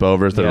at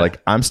sleepovers, they're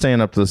like, I'm staying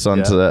up to the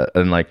sunset.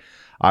 And like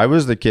I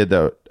was the kid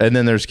that, and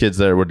then there's kids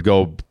that would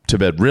go to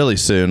bed really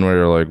soon where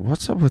you're like,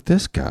 what's up with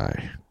this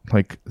guy?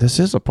 Like, this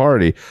is a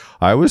party.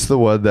 I was the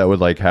one that would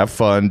like have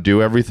fun,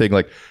 do everything,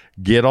 like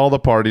get all the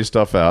party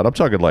stuff out. I'm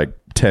talking like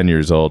 10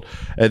 years old.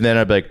 And then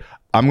I'd be like,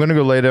 I'm going to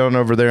go lay down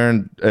over there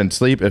and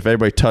sleep. If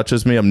anybody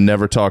touches me, I'm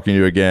never talking to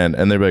you again.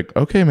 And they'd be like,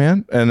 okay,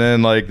 man. And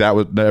then like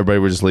everybody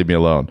would just leave me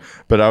alone.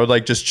 But I would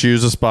like just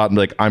choose a spot and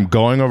be like, I'm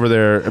going over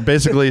there,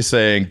 basically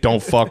saying,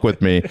 don't fuck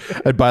with me.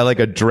 And by like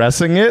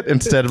addressing it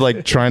instead of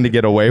like trying to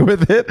get away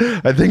with it,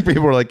 I think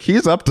people were like,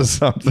 he's up to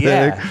something.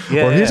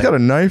 Or he's got a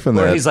knife in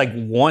there. Or he's like,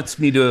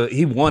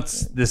 he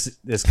wants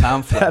this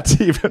conflict. That's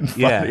even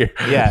funnier.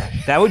 Yeah.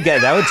 That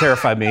would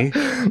terrify me.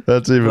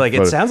 That's even like,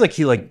 funny. It sounds like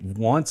he like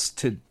wants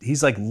to,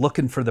 he's like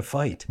looking for the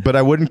fight. But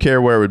I wouldn't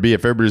care where it would be. If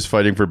everybody's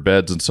fighting for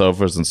beds and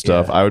sofas and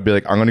stuff, I would be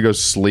like, I'm going to go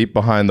sleep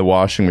behind the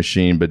washing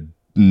machine, but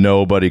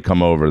nobody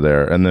come over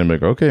there. And then be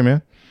like, okay,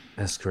 man.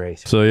 That's great.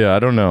 So yeah, I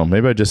don't know.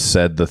 Maybe I just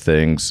said the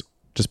things,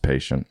 just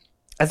patient.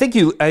 I think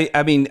you're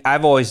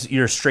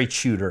a straight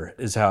shooter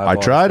is how I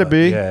try to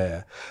be.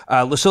 Yeah.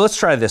 So let's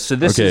try this. So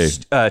this is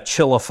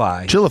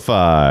Chillify.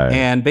 Chillify.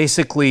 And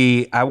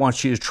basically, I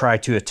want you to try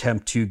to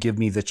attempt to give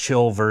me the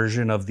chill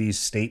version of these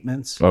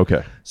statements.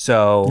 Okay.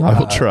 So I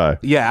will try.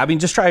 Yeah, I mean,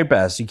 just try your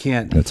best. You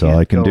can't. That's all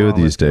I can do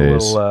these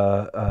days.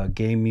 A little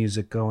game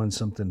music going,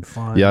 something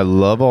fun. Yeah, I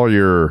love all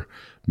your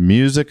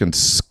music and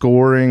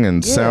scoring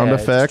and sound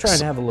effects. Just trying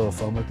to have a little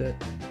fun with it.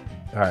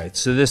 All right,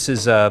 so this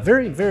is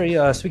very,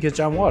 very, speaking of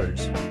John Waters.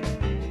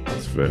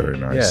 It's very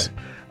nice. Yeah.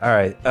 All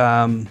right.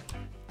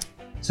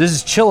 So this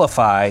is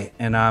Chillify,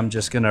 and I'm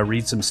just going to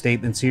read some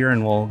statements here,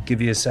 and we'll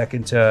give you a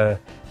second to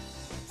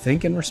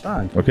think and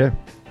respond. Okay.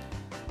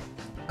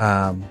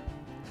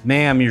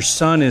 Ma'am, your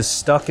son is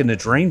stuck in a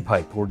drain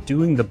pipe. We're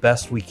doing the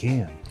best we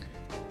can.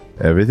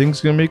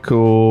 Everything's going to be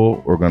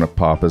cool. We're going to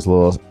pop his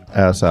little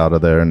ass out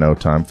of there in no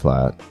time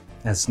flat.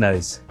 That's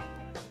nice.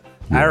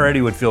 Yeah. I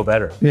already would feel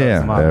better.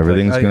 Yeah,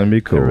 everything's going to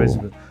be cool.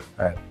 All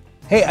right.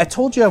 Hey, I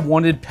told you I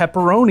wanted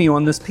pepperoni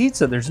on this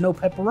pizza. There's no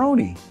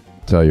pepperoni.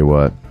 Tell you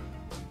what.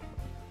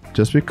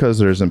 Just because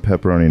there isn't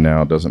pepperoni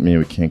now doesn't mean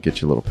we can't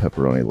get you a little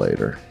pepperoni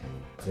later.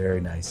 Very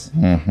nice.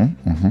 All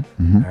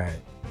right.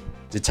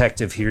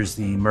 Detective, here's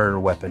the murder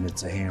weapon.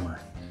 It's a hammer.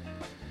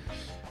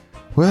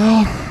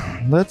 Well,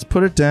 let's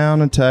put it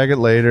down and tag it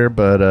later,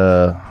 but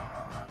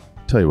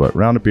tell you what,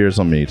 round of beers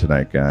on me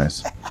tonight,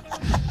 guys.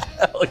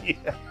 Hell yeah.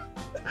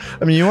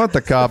 I mean, you want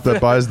the cop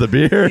that buys the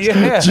beer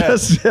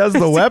just has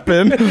the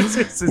weapon.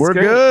 It's We're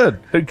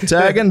good.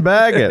 Tag and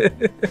bag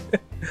it.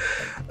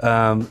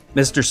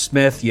 Mr.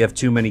 Smith, you have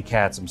too many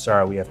cats. I'm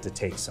sorry, we have to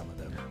take some of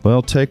them.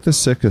 Well, take the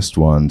sickest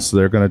ones.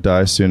 They're going to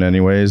die soon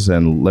anyways,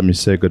 and let me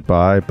say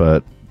goodbye,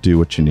 but do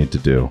what you need to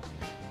do.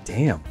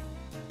 Damn.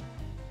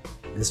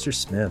 Mr.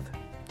 Smith.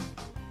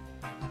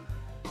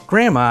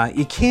 Grandma,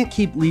 you can't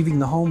keep leaving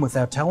the home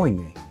without telling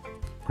me.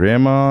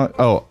 Grandma,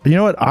 oh, you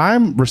know what?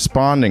 I'm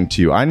responding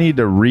to you. I need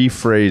to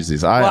rephrase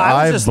these.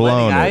 I've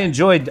blown it. I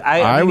enjoyed.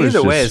 I mean,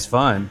 either way, it's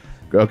fun.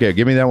 Okay,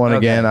 give me that one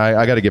again.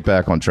 I got to get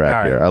back on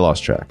track here. I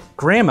lost track.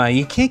 Grandma,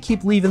 you can't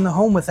keep leaving the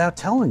home without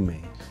telling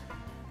me.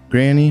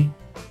 Granny,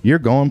 you're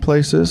going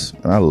places.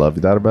 I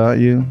love that about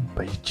you,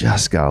 but you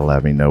just got to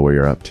let me know where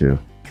you're up to.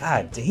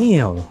 God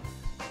damn.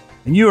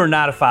 And you are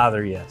not a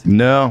father yet.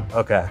 No.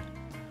 Okay.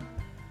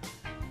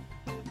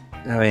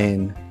 I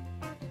mean,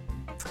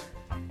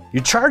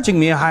 you're charging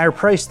me a higher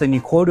price than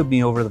you quoted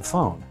me over the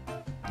phone.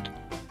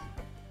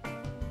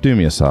 Do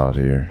me a solid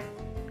here.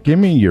 Give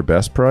me your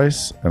best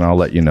price, and I'll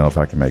let you know if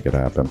I can make it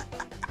happen.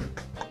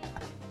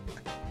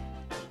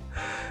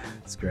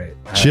 That's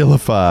great.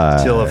 Chillify.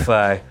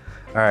 Chillify.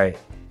 All right.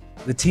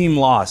 The team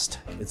lost.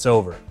 It's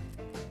over.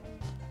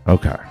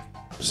 Okay.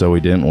 So we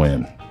didn't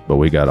win, but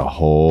we got a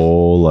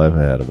whole life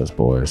ahead of us,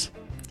 boys.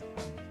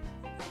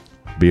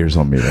 Beers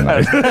on me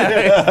tonight.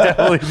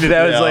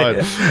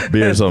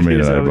 Beers on me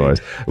tonight,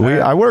 boys.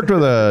 I worked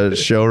with a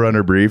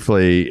showrunner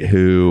briefly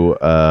who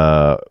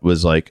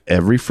was like,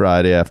 every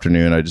Friday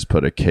afternoon, I just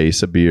put a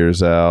case of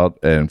beers out,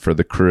 and for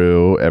the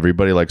crew,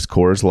 everybody likes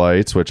Coors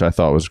Lights, which I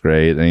thought was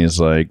great. And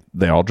he's like,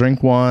 they all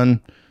drink one.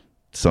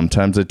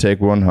 Sometimes they take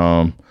one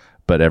home,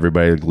 but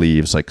everybody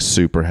leaves like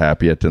super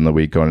happy at the end of the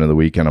week, going into the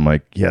weekend. I'm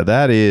like, yeah,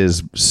 that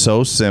is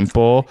so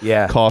simple.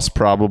 Yeah. Costs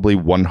probably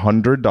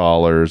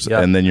 $100.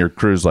 Yep. And then your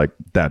crew's like,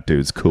 that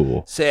dude's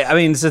cool. So, I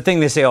mean, it's the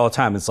thing they say all the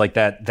time. It's like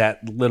that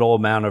little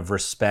amount of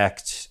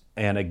respect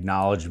and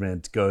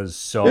acknowledgement goes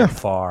so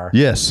far.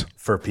 Yes.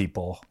 For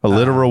people. A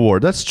little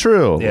reward. That's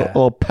true. Yeah. A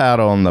little pat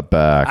on the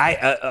back.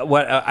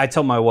 I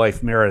tell my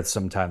wife Meredith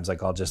sometimes,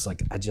 like,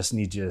 I just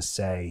need you to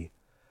say,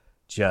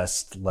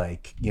 just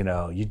like, you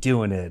know, you're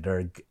doing it,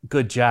 or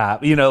good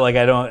job, you know, like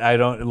I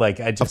don't like,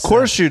 I just, of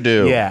course you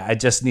do. Yeah. I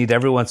just need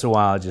every once in a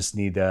while, I just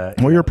need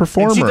you're a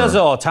performer. And she does it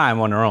all the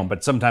time on her own,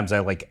 but sometimes I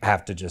like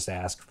have to just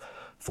ask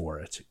for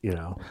it, you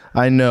know.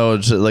 I know,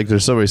 it's like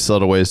there's so many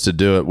subtle ways to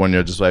do it when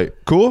you're just like,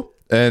 cool,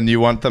 and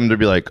you want them to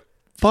be like,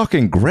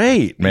 fucking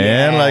great,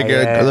 man.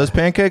 Are those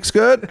pancakes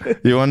good?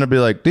 You want to be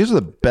like, these are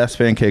the best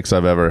pancakes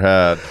I've ever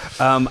had.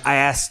 I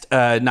asked,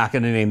 not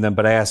going to name them,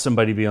 but I asked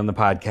somebody to be on the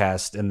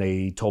podcast, and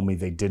they told me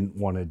they didn't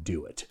want to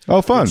do it.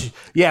 Oh, fun.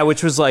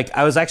 Which was like,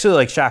 I was actually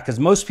like shocked, because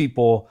most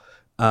people,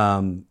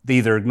 they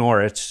either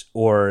ignore it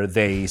or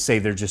they say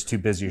they're just too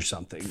busy or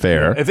something.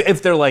 Fair. You know?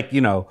 If they're like, you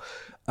know,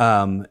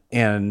 and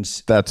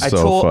that's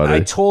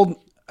funny.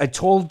 I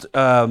told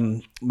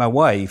my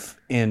wife,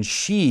 and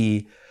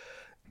she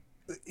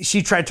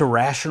tried to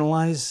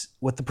rationalize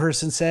what the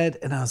person said,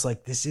 and I was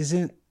like, this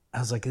isn't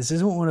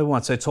what I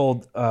want. So I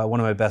told one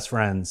of my best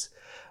friends,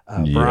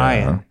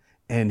 Brian,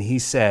 and he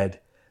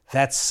said,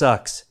 that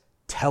sucks.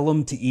 Tell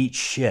him to eat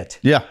shit.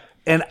 Yeah.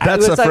 And I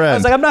was like,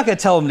 I'm not going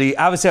to tell him to eat.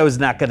 Obviously, I was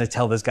not going to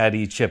tell this guy to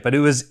eat shit, but it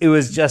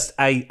was just,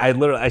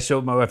 I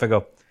showed my wife, I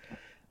go,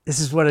 this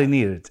is what I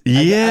needed.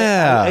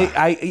 Yeah.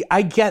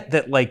 I get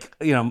that, like,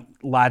 you know,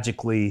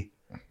 logically,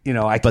 you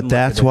know, but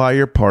that's why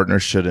your partner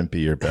shouldn't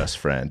be your best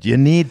friend. You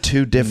need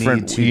two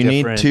different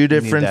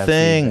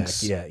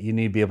things. Feedback. Yeah, you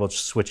need to be able to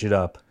switch it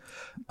up.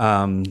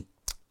 Let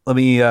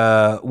me.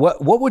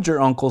 What would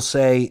your uncle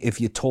say if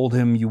you told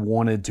him you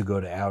wanted to go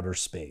to outer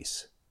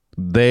space?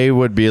 They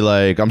would be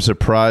like, I'm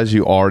surprised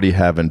you already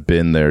haven't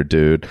been there,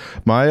 dude.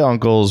 My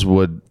uncles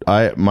would.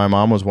 My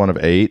mom was one of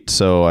 8,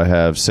 so I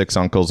have 6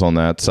 uncles on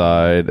that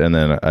side, and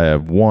then I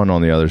have 1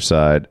 on the other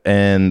side.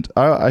 And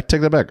I take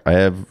that back. I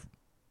have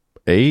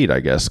 8, I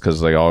guess, because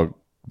the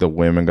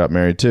women got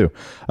married too.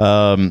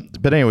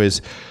 But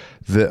anyways,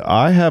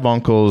 I have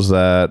uncles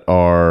that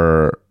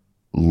are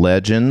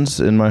legends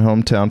in my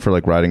hometown for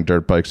like riding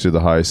dirt bikes through the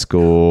high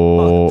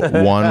school.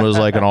 One was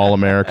like an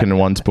All-American in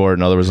one sport,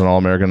 another was an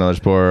All-American in another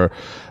sport.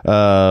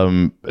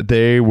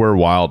 They were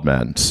wild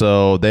men,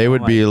 so they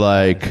would be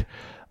like,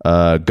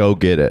 go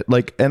get it.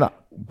 Like,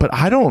 but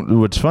I don't,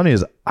 what's funny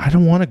is I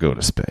don't want to go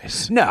to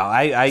space. No,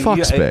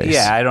 Fuck space.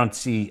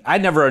 I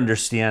never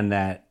understand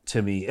that.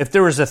 To me, if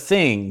there was a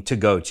thing to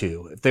go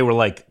to, if they were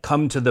like,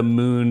 come to the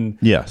moon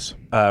Yes.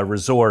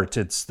 Resort,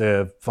 it's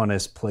the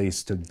funnest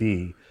place to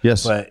be.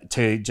 Yes. But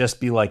to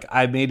just be like,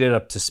 I made it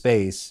up to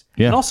space.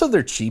 Yeah. And also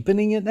they're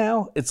cheapening it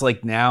now. It's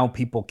like now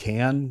people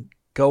can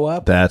go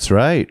up. That's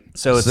right.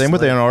 So it's same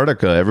with like,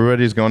 Antarctica.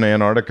 Everybody's going to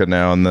Antarctica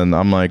now, and then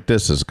I'm like,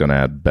 this is going to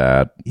add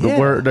bad.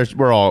 Yeah.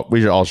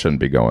 We all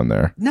shouldn't be going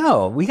there.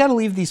 no, we got to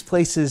leave these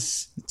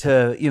places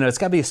to, it's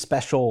got to be a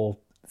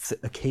special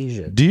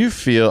occasion. Do you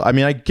feel, I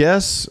mean, I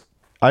guess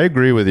I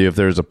agree with you if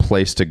there's a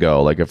place to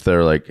go. Like if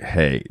they're like,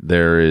 hey,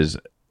 there is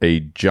a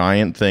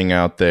giant thing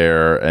out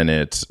there and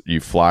you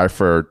fly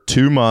for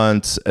 2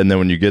 months and then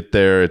when you get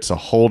there, it's a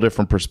whole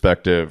different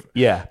perspective.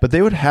 Yeah. But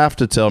they would have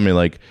to tell me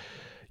like,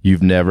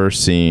 you've never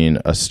seen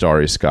a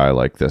starry sky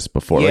like this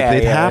before. Yeah,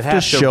 like they'd have to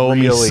show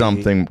me really,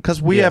 something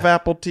because we have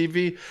Apple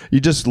TV.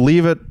 You just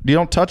leave it, you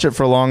don't touch it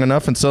for long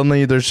enough, and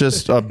suddenly there's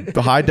just a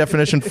high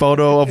definition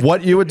photo of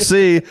what you would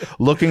see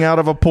looking out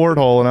of a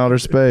porthole in outer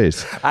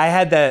space. I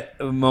had that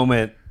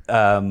moment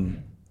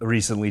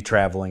recently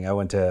traveling. I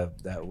went to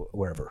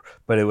wherever,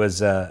 but it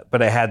was.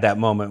 But I had that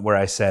moment where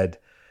I said,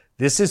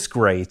 "This is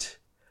great.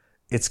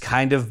 It's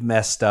kind of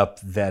messed up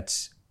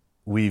that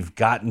we've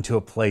gotten to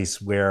a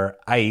place where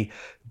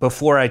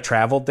before I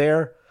traveled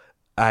there,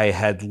 I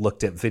had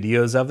looked at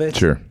videos of it,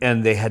 Sure.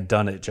 and they had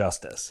done it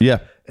justice. Yeah.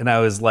 And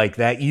I was like,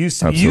 that used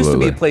to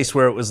be a place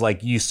where it was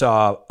like you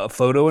saw a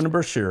photo in a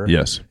brochure,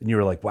 Yes. and you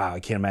were like, wow, I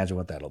can't imagine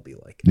what that'll be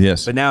like.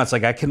 Yes. But now it's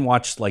like I can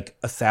watch like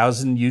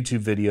 1,000 YouTube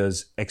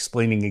videos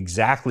explaining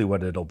exactly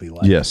what it'll be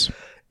like. Yes.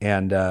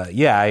 And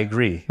I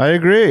agree. I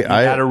agree. You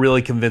got to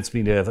really convince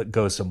me to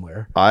go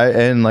somewhere.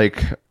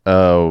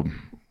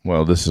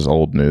 Well, this is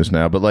old news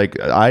now, but like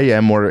I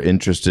am more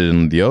interested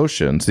in the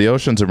oceans. The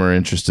oceans are more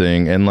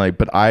interesting, and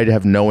but I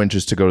have no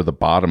interest to go to the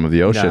bottom of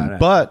the ocean. No.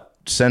 But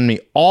send me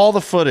all the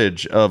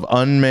footage of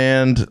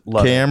unmanned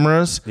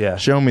cameras. Yeah.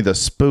 Show me the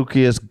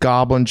spookiest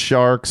goblin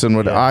sharks and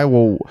what Yeah.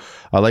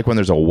 I like when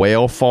there's a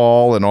whale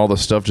fall and all the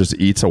stuff just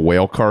eats a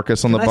whale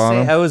carcass on the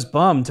bottom. I was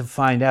bummed to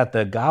find out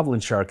the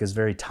goblin shark is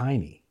very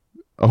tiny.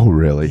 Oh,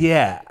 really?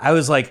 Yeah. I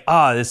was like,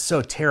 oh, this is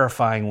so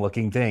terrifying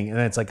looking thing. And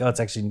then it's like, oh,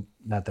 it's actually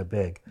not that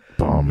big.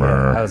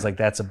 Bummer. Yeah, I was like,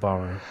 that's a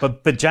bummer.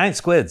 But giant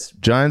squids.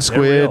 Giant They're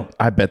squid. real.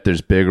 I bet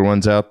there's bigger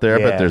ones out there. I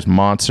bet Yeah. there's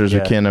monsters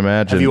we can't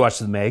imagine. Have you watched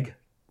The Meg?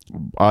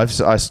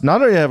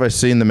 Not only have I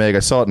seen the Meg, I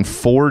saw it in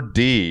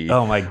 4D.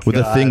 Oh my With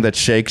a God. thing that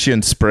shakes you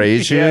and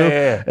sprays you.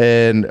 Yeah.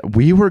 And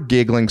we were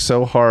giggling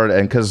so hard,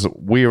 and because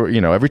we were,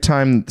 every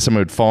time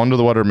someone would fall into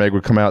the water, Meg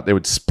would come out, they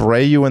would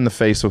spray you in the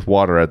face with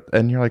water,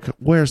 and you're like,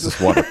 "Where's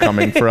this water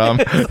coming from?"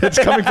 It's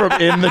coming from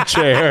in the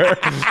chair.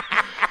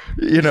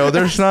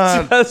 There's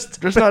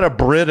not a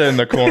Brita in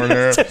the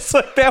corner. It's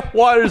like that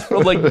water's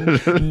from like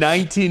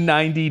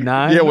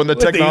 1999. Yeah, when the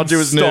technology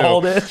was new.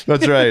 It.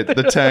 That's right.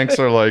 The tanks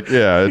are like,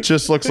 it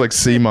just looks like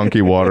sea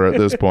monkey water at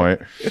this point.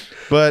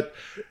 But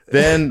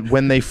then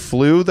when they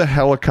flew the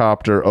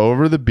helicopter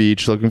over the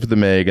beach looking for the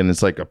Meg, and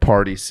it's like a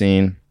party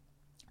scene,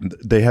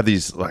 they have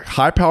these like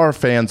high power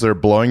fans that are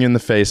blowing you in the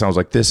face. And I was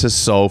like, this is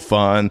so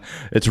fun.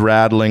 It's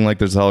rattling like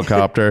there's a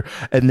helicopter.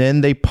 And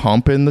then they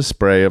pump in the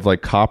spray of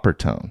like copper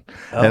tone.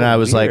 And I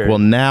was like, well,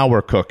 now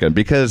we're cooking,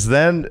 because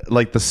then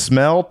like the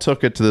smell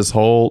took it to this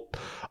whole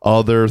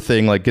other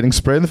thing. Like getting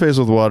sprayed in the face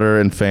with water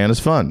and fan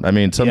is fun. I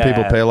mean, some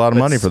people pay a lot of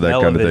money for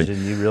that kind of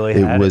thing. You really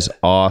It was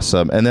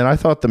awesome. And then I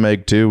thought the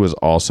Meg 2 was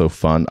also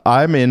fun.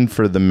 I'm in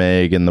for the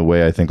Meg in the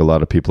way I think a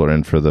lot of people are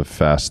in for the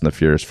Fast and the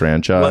Furious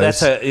franchise.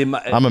 Well,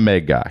 I'm a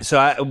Meg guy. So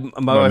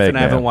my wife and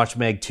I haven't man. watched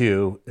Meg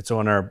 2. It's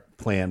on our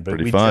plan, but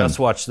Pretty we fun. just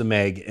watched the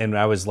Meg, and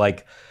I was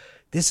like,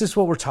 this is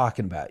what we're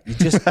talking about. You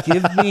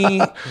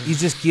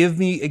just give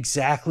me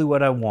exactly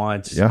what I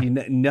want. Yeah.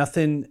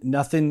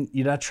 Nothing.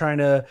 You're not trying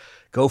to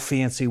go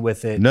fancy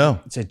with it. No.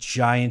 It's a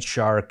giant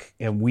shark,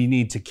 and we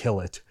need to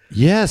kill it.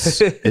 Yes,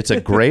 it's a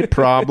great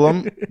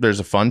problem. There's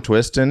a fun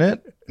twist in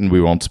it, and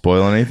we won't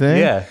spoil anything.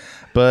 Yeah.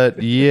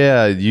 But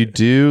yeah, you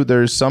do.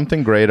 There's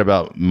something great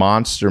about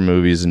monster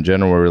movies in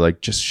general where we're like,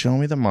 just show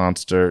me the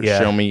monster,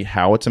 show me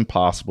how it's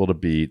impossible to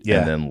beat,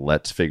 and then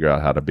let's figure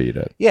out how to beat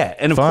it. Yeah,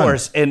 and of Fun.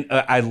 course, and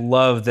I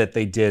love that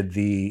they did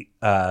the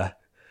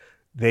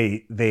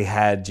they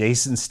had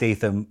Jason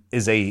Statham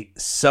is a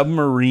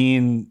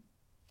submarine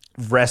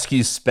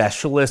rescue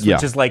specialist,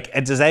 which is like,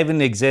 does that even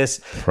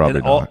exist?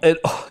 Probably not.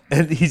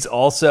 And he's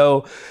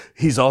also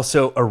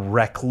a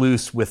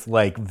recluse with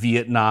like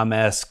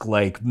Vietnam-esque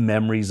like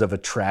memories of a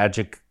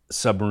tragic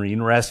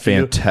submarine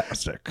rescue.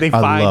 Fantastic. They I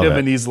find love him it.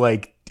 and he's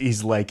like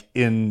he's like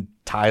in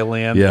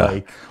Thailand. Yeah.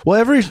 Like,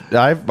 Well,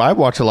 I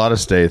watch a lot of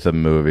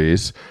Statham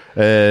movies,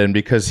 and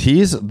because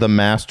he's the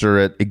master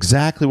at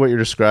exactly what you're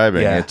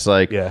describing. Yeah. It's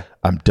like, Yeah.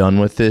 I'm done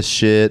with this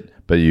shit,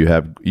 but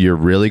you're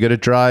really good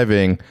at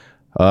driving.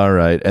 All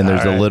right. And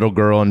there's a little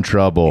girl in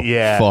trouble.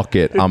 Yeah. Fuck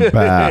it. I'm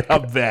back.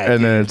 I'm back.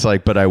 And then it's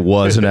like, but I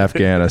was in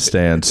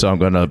Afghanistan, so I'm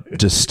going to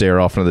just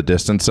stare off into the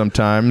distance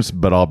sometimes,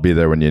 but I'll be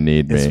there when you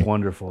need me. it's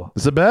wonderful.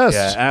 It's the best.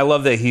 Yeah, and I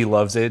love that he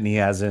loves it and he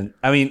hasn't.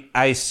 I mean,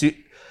 I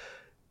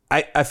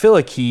feel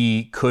like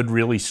he could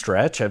really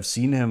stretch. I've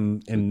seen him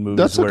in movies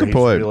That's a where good he's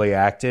point. really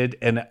acted,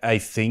 and I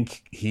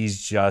think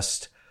he's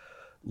just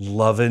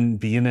loving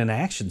being an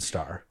action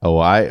star. Oh,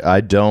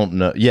 I don't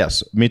know.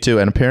 Yes, me too.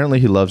 And apparently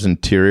he loves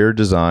interior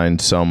design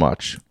so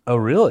much. Oh,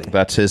 really?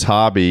 That's his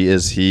hobby.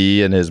 Is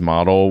he and his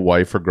model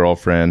wife or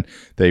girlfriend,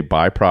 they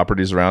buy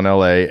properties around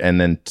LA and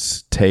then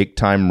take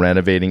time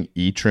renovating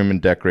each room and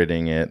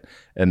decorating it,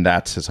 and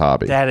that's his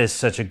hobby. That is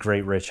such a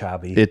great rich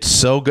hobby. It's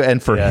so good,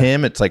 and for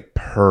him it's like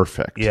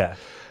perfect. Yeah.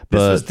 But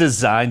This was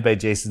designed by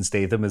Jason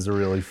Statham. Is a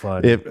really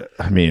fun.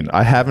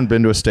 I haven't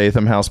been to a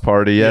Statham house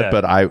party yet,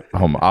 Yeah. but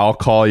I'll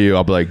call you.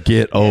 I'll be like,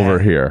 get over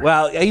here.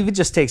 Well, I even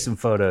just take some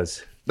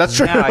photos. That's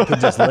true. Now I can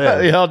just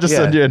live. Yeah, I'll just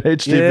send you an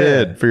HD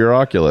vid for your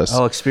Oculus.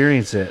 I'll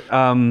experience it.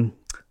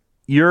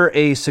 You're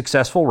a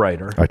successful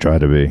writer, I try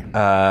to be.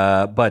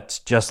 but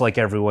just like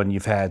everyone,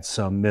 you've had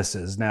some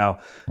misses. Now,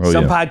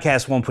 some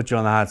podcasts won't put you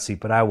on the hot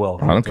seat, but I will.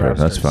 I don't care.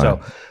 That's fine.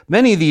 So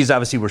many of these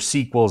obviously were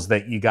sequels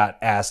that you got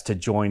asked to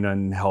join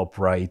and help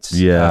write.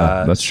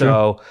 Yeah, that's true.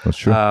 So, That's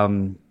true.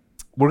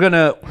 we're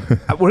gonna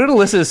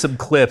listen to some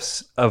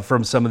clips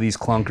from some of these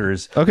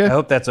clunkers. Okay. I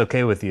hope that's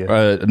okay with you.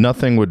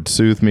 Nothing would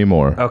soothe me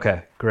more.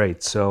 Okay,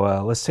 great.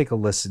 So let's take a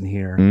listen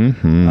here.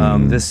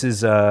 Mm-hmm.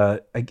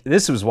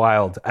 This was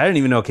wild. I didn't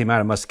even know it came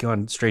out. It must have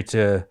gone straight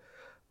to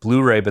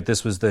Blu-ray, but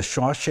this was the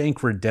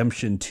Shawshank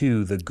Redemption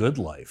 2: The Good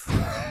Life.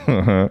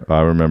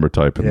 I remember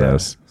typing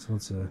this. So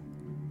let's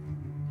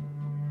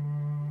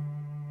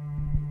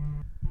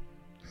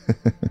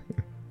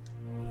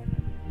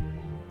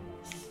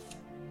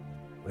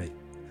wait.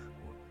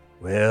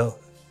 Well,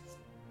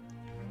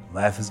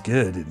 life is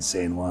good in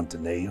San Juan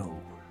Teneo,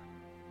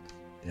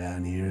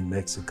 down here in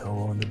Mexico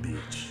on the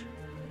beach.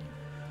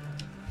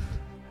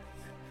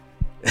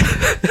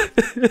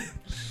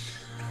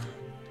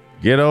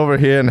 Get over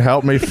here and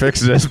help me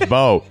fix this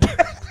boat.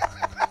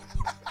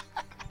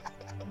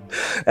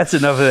 That's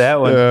enough of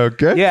that one.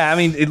 Okay. Yeah, I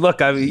mean,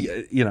 look,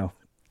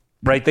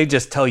 right? They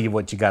just tell you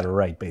what you got to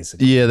write,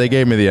 basically. Yeah, they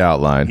gave me the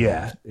outline.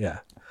 Yeah.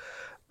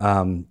 I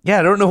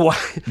don't know why.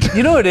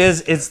 You know what it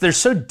is? It's they're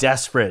so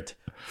desperate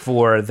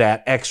for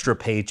that extra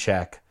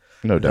paycheck.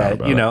 No doubt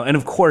about it. it. And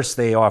of course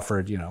they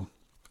offered, Yeah.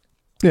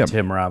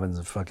 Tim Robbins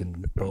a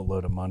fucking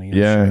boatload of money.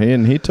 Yeah,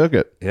 he took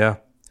it. Yeah.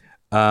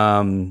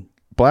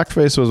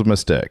 Blackface was a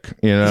mistake,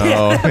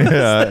 Yeah.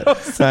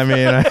 I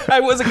mean, I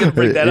wasn't going to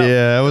bring that up.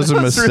 Yeah, it was a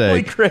mistake.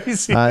 Really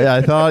crazy.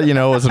 I thought, it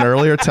was an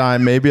earlier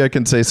time. Maybe I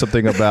can say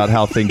something about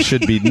how things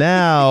should be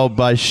now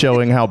by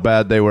showing how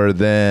bad they were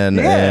then,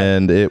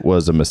 and it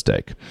was a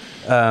mistake.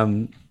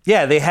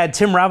 Yeah, they had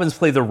Tim Robbins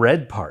play the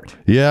red part.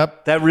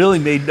 Yep. That really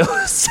made no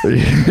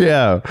sense.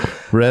 Yeah,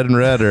 red and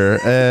redder,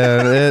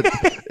 and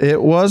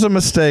it was a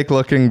mistake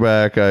looking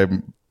back.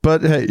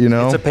 But hey,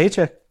 It's a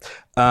paycheck.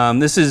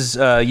 This is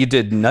you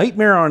did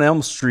Nightmare on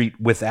Elm Street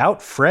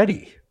without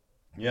Freddy.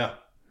 Yeah.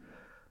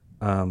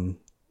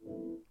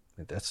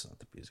 That's not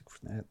the music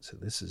for that. So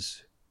this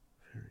is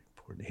very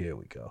important. Here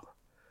we go.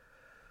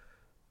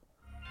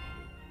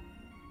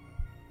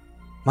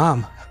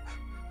 Mom,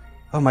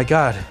 oh my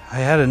God, I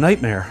had a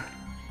nightmare.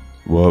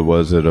 What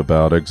was it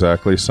about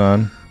exactly,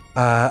 son?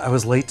 I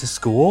was late to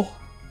school,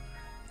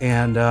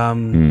 and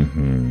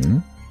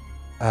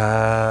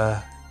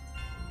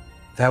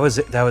that was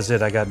it. That was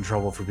it. I got in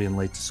trouble for being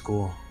late to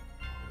school.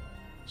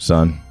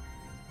 Son.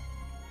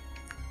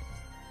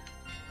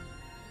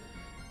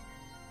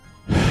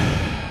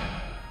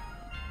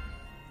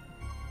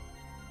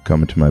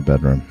 Come into my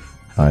bedroom.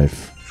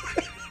 I've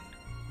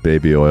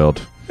baby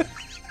oiled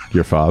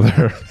your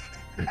father.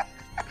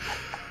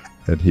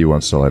 And he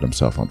wants to light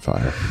himself on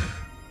fire.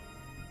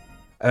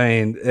 I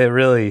mean,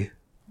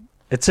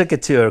 it took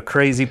it to a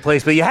crazy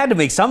place, but you had to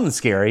make something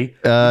scary.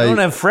 You don't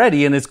have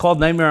Freddy, and it's called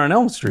Nightmare on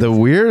Elm Street. The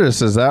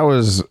weirdest is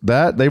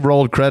that they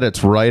rolled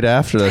credits right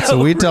after that,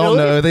 so we don't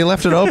know. They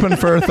left it open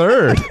for a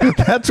third.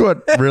 That's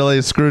what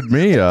really screwed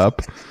me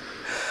up.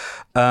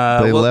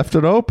 They left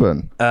it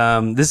open.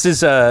 This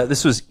was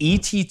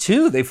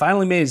ET2. They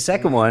finally made a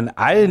second one.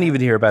 I didn't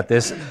even hear about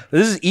this.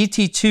 This is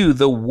ET2,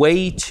 the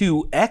way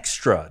too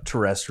extra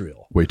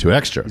terrestrial. Way too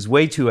extra. He's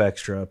way too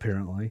extra,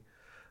 apparently.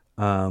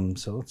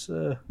 So let's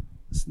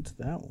listen to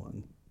that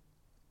one.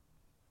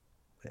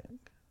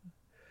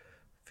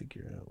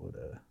 Figure out what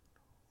there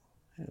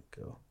we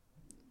go.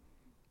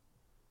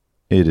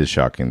 It is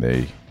shocking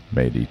they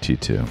made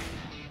ET2.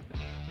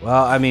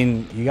 Well, I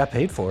mean, you got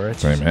paid for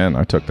it. Hey man,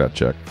 I took that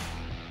check.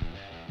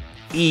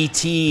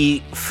 ET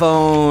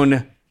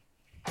phone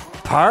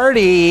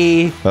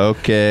party.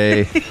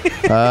 Okay.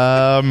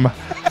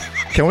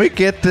 Can we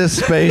get this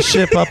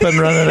spaceship up and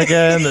running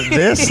again?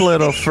 This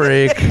little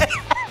freak.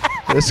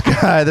 This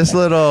guy, this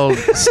little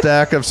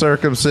stack of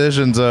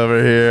circumcisions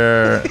over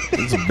here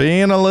is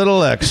being a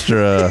little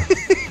extra.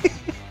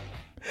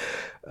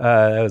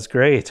 That was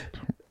great.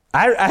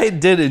 I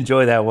did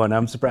enjoy that one.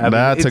 I'm surprised.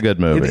 That's a good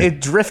movie.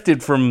 It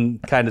drifted from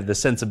kind of the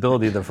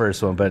sensibility of the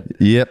first one, but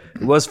yep,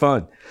 it was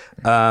fun.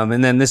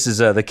 And then this is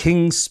The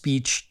King's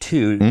Speech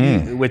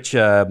 2, which you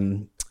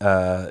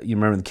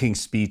remember The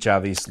King's Speech,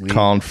 obviously.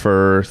 Colin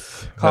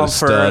Firth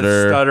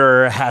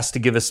stutter has to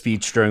give a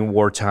speech during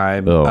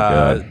wartime. Oh,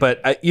 God.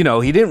 But, he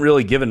didn't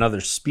really give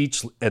another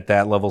speech at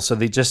that level, so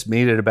they just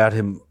made it about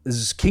him. This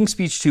is King's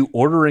Speech 2,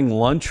 ordering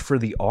lunch for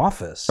the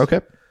office.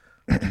 Okay.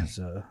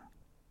 So,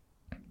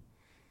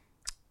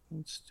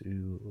 let's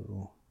do a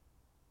little...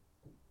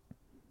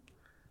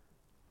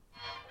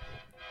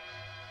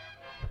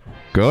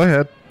 Go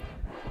ahead.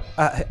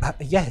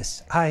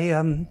 Yes,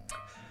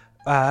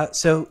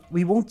 so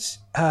we won't.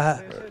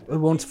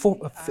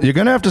 You're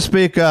gonna have to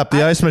speak up.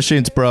 The ice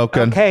machine's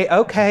broken.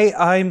 Okay.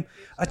 I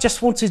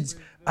just wanted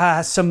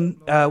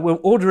some. We're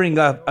ordering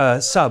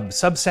sub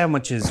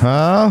sandwiches.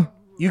 Huh?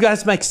 You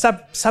guys make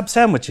sub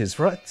sandwiches,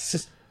 right?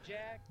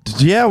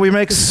 Yeah, we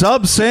make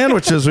sub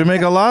sandwiches. We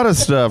make a lot of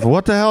stuff.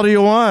 What the hell do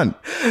you want?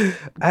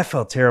 I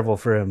felt terrible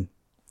for him.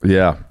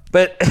 Yeah.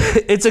 But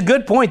it's a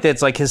good point that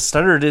it's like his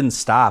stutter didn't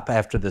stop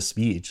after the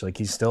speech. Like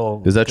he's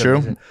still... Is that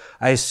true?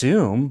 I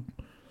assume.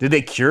 Did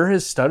they cure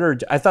his stutter?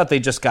 I thought they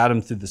just got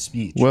him through the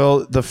speech.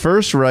 Well, the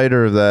first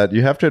writer of that,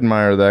 you have to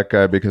admire that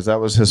guy because that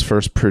was his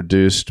first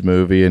produced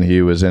movie and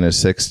he was in his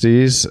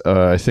 60s.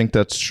 I think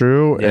that's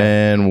true. Yeah.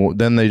 And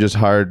then they just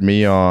hired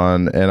me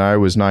on and I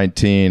was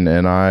 19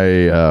 and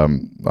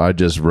I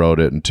just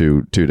wrote it in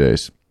two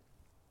days.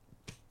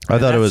 I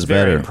thought it was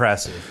very better.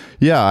 Impressive.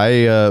 Yeah,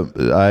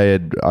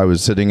 I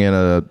was sitting in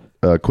a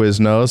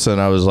Quiznos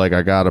and I was like,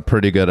 I got a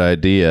pretty good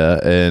idea,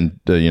 and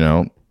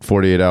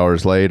 48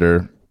 hours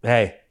later,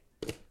 hey,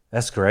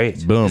 that's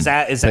great. Boom.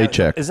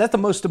 Paycheck. Is that the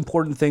most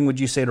important thing? Would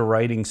you say to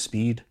writing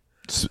speed?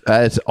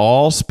 It's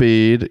all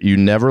speed. You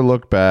never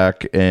look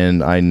back,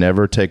 and I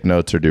never take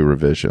notes or do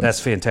revisions. That's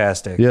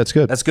fantastic. Yeah, it's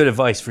good. That's good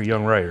advice for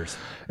young writers.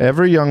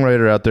 Every young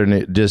writer out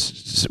there,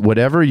 just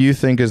whatever you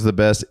think is the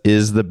best,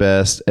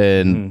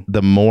 and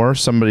the more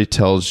somebody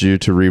tells you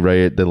to rewrite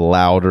it, the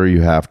louder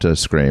you have to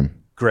scream.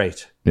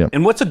 Great. Yeah.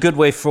 And what's a good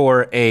way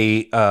for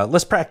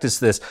let's practice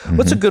this.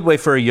 What's a good way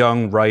for a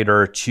young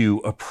writer to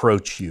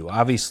approach you?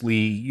 Obviously,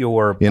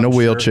 you're in a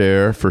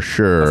wheelchair for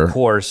sure. Of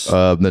course.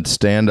 Then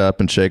stand up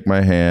and shake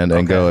my hand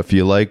and go, if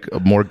you like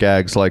more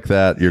gags like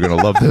that, you're going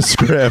to love this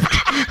script.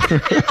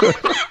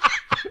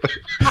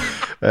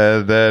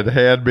 And then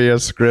hand me a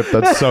script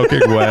that's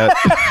soaking wet.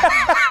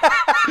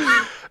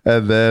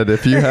 And then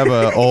if you have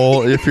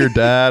if your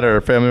dad or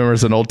a family member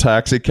is an old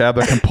taxi cab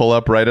that can pull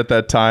up right at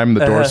that time,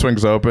 the door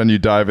swings open, you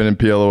dive in and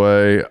peel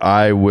away,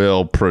 I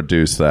will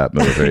produce that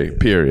movie,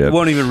 period. You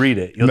won't even read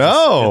it.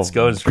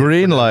 It's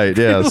green light.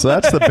 Yeah, so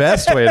that's the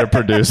best way to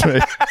produce me.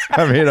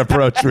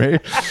 Approach me.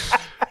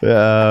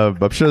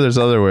 I'm sure there's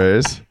other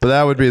ways, but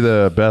that would be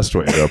the best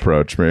way to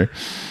approach me.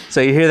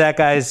 So you hear that,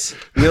 guys?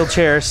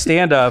 Wheelchair,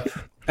 stand up.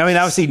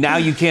 Obviously, now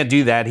you can't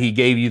do that. He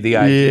gave you the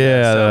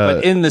idea. Yeah.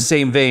 But in the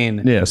same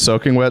vein. Yeah,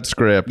 soaking wet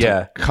script.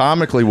 Yeah.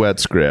 Comically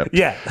wet script.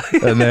 Yeah.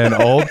 And then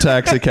old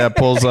taxi cab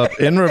pulls up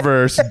in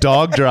reverse,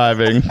 dog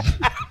driving.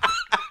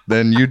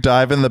 Then you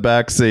dive in the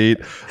back seat.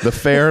 The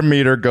fare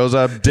meter goes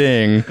up,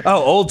 ding.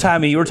 Oh, old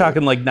timey. You were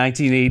talking like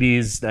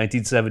 1980s,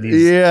 1970s.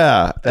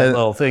 Yeah. That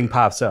little thing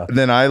pops up.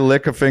 Then I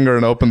lick a finger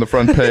and open the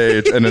front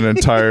page, and an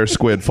entire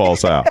squid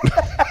falls out.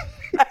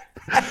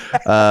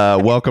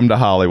 Welcome to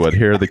Hollywood.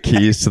 Here are the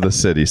keys to the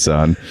city,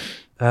 son.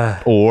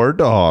 Or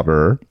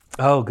daughter.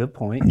 Oh, good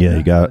point.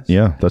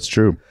 Yeah, that's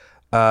true.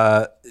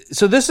 So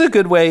this is a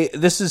good way.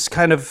 This is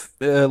kind of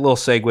a little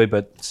segue,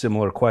 but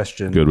similar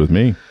question. Good with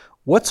me.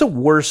 What's the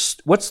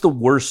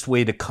worst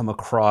way to come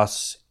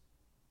across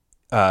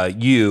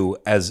you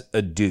as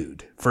a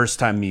dude? First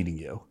time meeting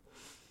you.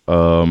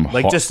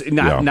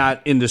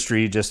 Not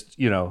industry, just,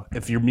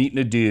 if you're meeting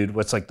a dude,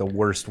 what's like the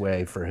worst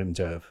way for him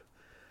to have?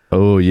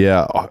 Oh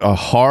yeah,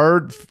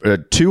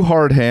 too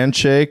hard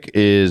handshake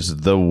is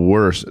the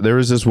worst. There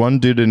was this one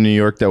dude in New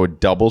York that would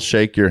double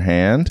shake your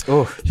hand.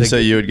 Oh, so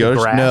you would go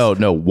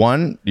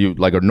you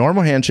like a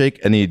normal handshake,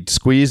 and he'd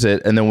squeeze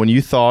it, and then when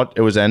you thought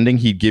it was ending,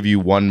 he'd give you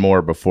one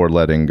more before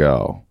letting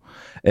go.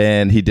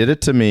 And he did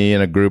it to me in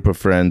a group of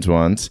friends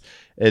once.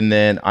 And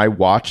then I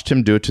watched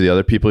him do it to the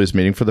other people he was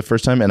meeting for the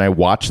first time, and I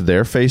watched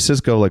their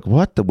faces go like,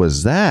 "What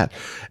was that?"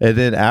 And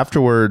then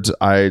afterwards,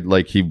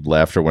 he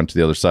left or went to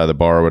the other side of the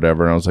bar or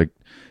whatever, and I was like,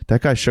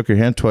 "That guy shook your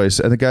hand twice,"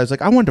 and the guy's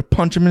like, "I wanted to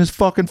punch him in his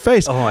fucking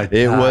face." Oh my God.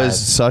 It was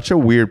such a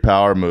weird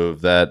power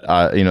move that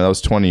that was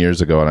 20 years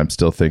ago, and I'm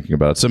still thinking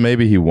about it. So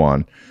maybe he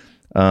won.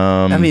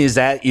 Is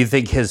that, you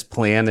think his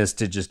plan is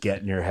to just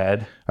get in your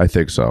head? I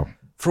think so.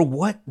 For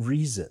what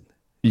reason?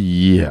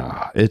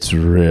 Yeah, it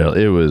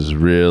was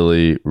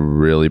really,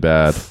 really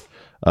bad.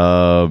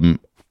 It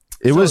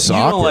was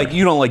awkward.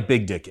 You don't like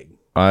big dicking.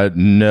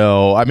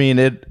 No,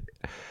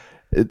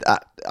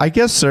 I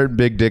guess certain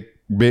big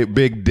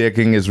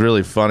dicking is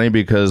really funny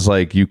because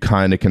like you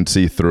kind of can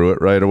see through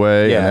it right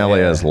away. And LA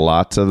has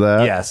lots of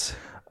that. Yes.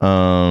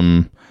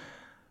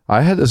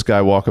 I had this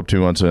guy walk up to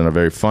me once in a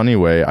very funny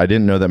way. I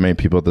didn't know that many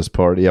people at this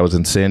party. I was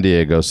in San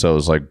Diego, so it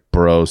was like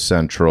bro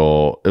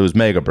central. It was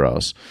mega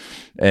bros.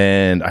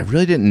 And I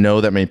really didn't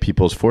know that many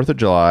people. It was 4th of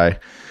July.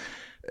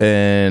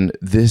 And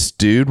this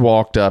dude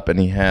walked up and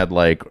he had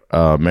like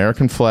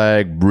American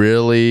flag,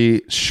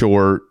 really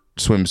short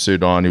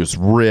swimsuit on. He was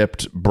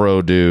ripped,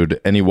 bro dude.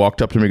 And he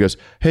walked up to me and goes,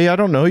 "Hey, I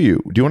don't know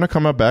you. Do you want to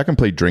come out back and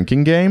play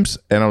drinking games?"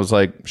 And I was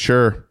like,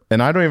 "Sure."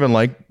 And I don't even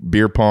like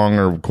beer pong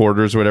or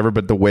quarters or whatever,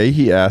 but the way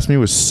he asked me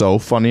was so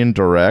funny and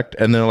direct.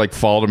 And then like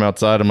followed him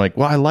outside. I'm like,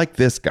 well, I like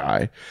this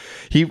guy.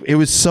 It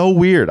was so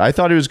weird. I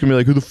thought he was gonna be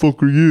like, "Who the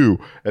fuck are you?"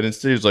 And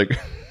instead he was like,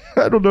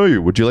 "I don't know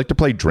you. Would you like to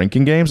play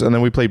drinking games?" And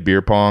then we played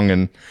beer pong.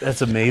 And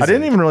that's amazing. I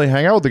didn't even really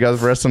hang out with the guy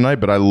the rest of the night,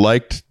 but I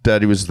liked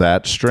that he was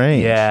that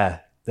strange.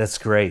 Yeah, that's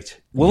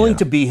great. Willing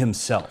to be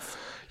himself.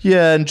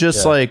 Yeah, and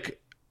just like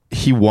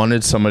he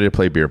wanted somebody to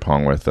play beer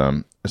pong with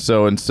him.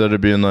 So instead of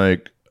being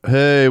like,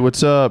 "Hey,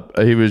 what's up?"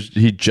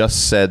 He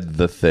just said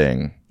the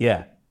thing.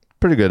 Yeah.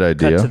 Pretty good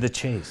idea. Cut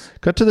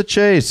to the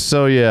chase.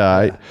 So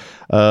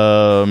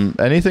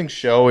anything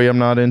showy I'm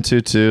not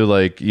into too.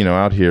 Like,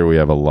 out here we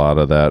have a lot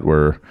of that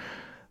where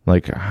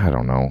like, I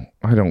don't know.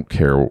 I don't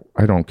care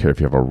if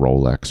you have a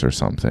Rolex or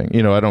something.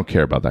 I don't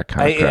care about that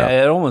kind of crap.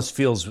 It almost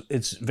feels,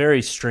 it's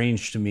very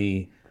strange to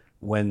me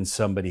when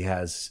somebody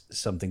has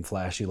something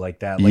flashy like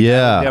that. Like,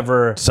 I would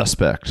never,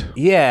 suspect.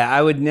 Yeah, I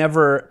would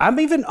never.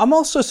 I'm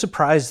also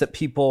surprised that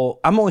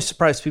I'm always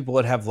surprised people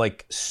that have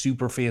like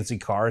super fancy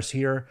cars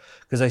here,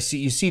 because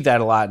you see that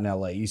a lot in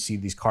LA. You see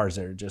these cars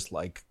that are just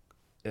like,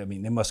 I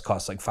mean, they must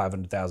cost like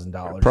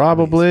 $500,000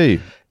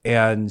 probably.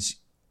 And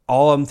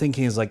all I'm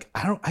thinking is like,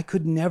 I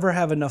could never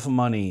have enough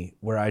money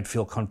where I'd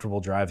feel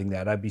comfortable driving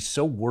that. I'd be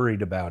so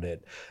worried about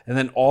it. And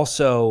then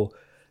also,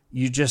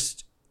 you're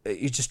just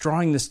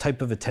drawing this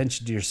type of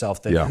attention to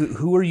yourself that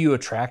who are you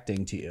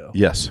attracting to you?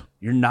 Yes.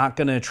 You're not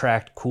going to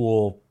attract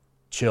cool,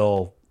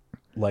 chill,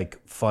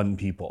 like fun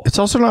people. It's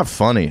also not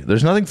funny.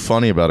 There's nothing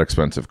funny about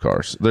expensive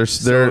cars.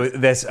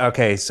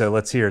 So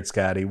let's hear it,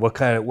 Scotty.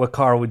 What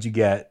car would you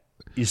get?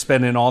 You're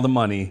spending all the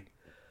money.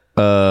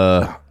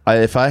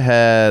 If I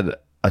had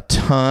a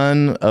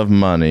ton of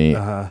money,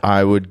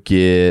 I would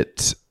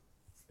get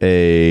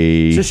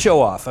just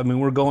show off. I mean,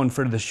 we're going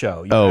for the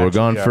show. We're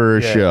going for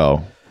a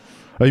show.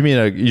 Oh, you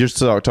mean you're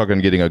still talking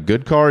getting a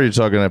good car? Or you're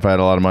talking if I had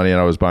a lot of money and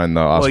I was buying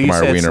the Oscar Mayer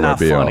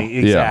Wienermobile? Funny.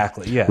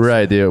 Exactly. Yeah. Yes.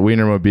 Right. The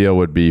Wienermobile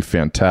would be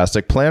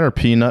fantastic. Planner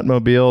Peanut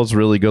Mobile is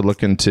really good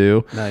looking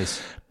too.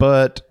 Nice.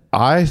 But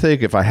I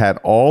think if I had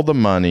all the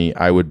money,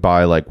 I would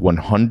buy like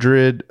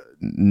 100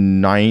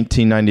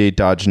 1998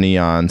 Dodge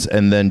Neons,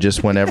 and then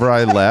just whenever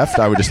I left,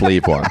 I would just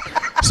leave one.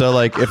 So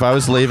like if I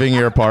was leaving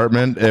your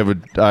apartment,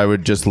 I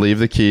would just leave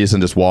the keys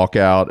and just walk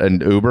out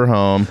and Uber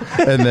home,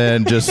 and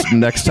then just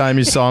next time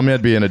you saw me,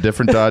 I'd be in a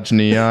different Dodge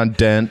Neon,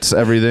 dents,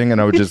 everything,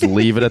 and I would just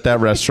leave it at that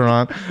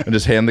restaurant and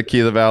just hand the key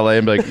to the valet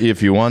and be like,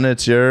 "If you want it,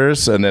 it's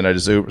yours." And then I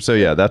just Uber. So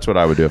yeah, that's what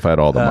I would do if I had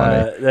all the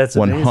money. That's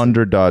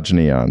 100 Dodge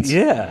Neons.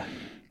 Yeah.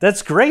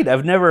 That's great.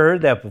 I've never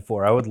heard that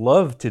before. I would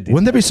love to do.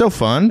 Wouldn't that be so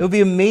fun? It would be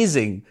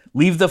amazing.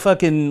 Leave the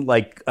fucking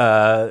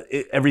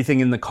everything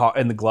in the car,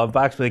 in the glove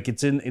box. Like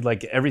it's in,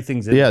 like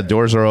everything's in. Yeah,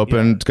 doors are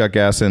open. Yeah. It's got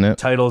gas in it.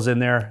 Title's in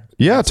there.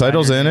 Yeah,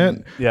 title's in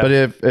it. Yeah. But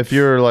if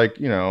you're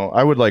like,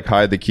 I would like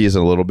hide the keys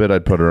a little bit.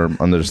 I'd put her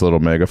on this little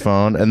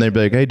megaphone, and they'd be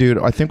like, "Hey, dude,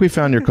 I think we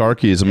found your car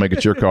keys. I'm like,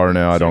 it's your car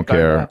now. I don't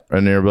care."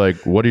 And they're like,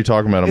 "What are you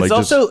talking about?" I'm like,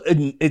 it's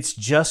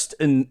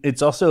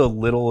also a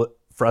little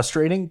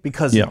frustrating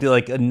because it'd be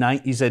like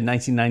you said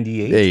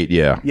 1998.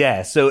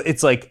 Yeah. So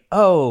it's like,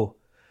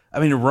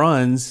 it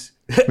runs.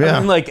 Yeah. I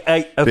mean, like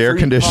a air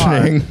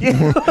conditioning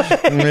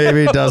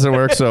maybe doesn't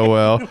work so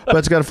well, but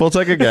it's got a full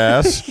tank of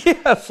gas.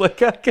 Yeah,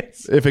 like I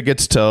guess. If it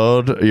gets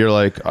towed, you're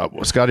like,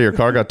 Scotty, your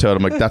car got towed.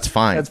 I'm like, that's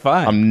fine. That's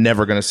fine. I'm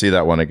never gonna see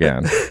that one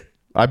again.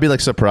 I'd be like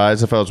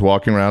surprised if I was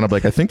walking around. I'm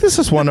like, I think this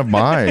is one of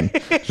mine.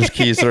 Just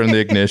keys are in the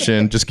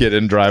ignition. Just get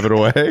in, drive it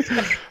away.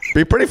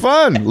 Be pretty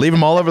fun. Leave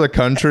them all over the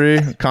country,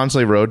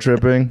 constantly road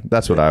tripping.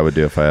 That's what I would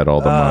do if I had all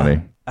the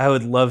money. I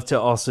would love to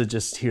also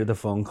just hear the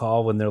phone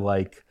call when they're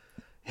like,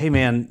 "Hey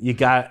man, you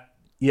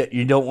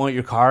don't want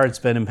your car. It's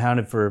been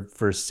impounded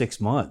for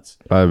 6 months."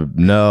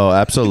 No,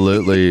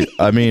 absolutely.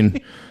 I mean,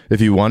 if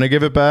you want to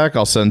give it back,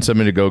 I'll send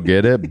somebody to go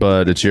get it,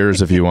 but it's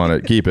yours if you want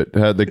it. Keep it.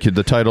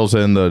 The title's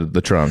in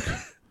the trunk.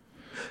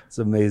 It's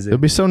amazing. It'd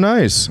be so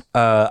nice.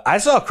 I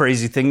saw a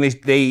crazy thing.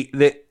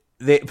 They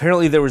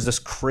apparently there was this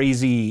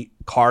crazy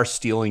car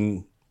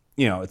stealing.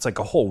 It's like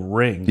a whole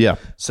ring. Yeah.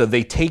 So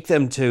they take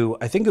them to,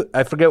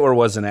 I forget where it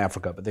was in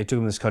Africa, but they took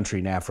them to this country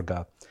in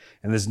Africa,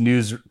 and this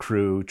news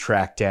crew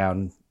tracked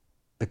down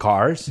the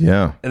cars.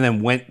 Yeah. And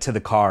then went to the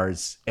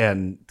cars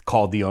and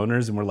called the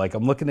owners and were like,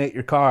 "I'm looking at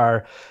your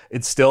car.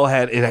 It still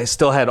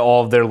had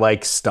all of their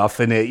like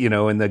stuff in it,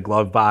 in the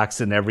glove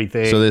box and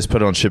everything." So they just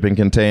put it on shipping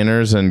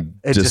containers and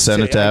just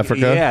send it to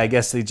Africa? Yeah, I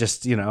guess they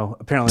just,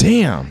 apparently.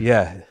 Damn.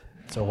 Yeah.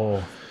 It's a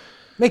whole.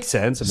 Makes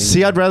sense. I mean,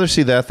 See, I'd rather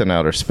see that than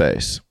outer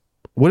space.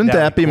 Wouldn't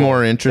that be cool.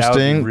 more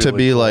interesting to really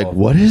be cool. like,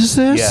 what is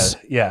this?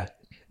 Yeah.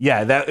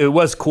 That it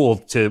was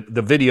cool.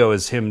 The video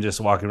is him just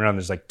walking around.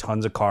 There's like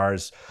tons of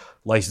cars,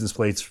 license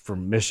plates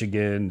from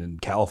Michigan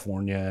and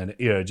California,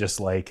 and just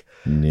like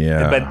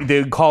But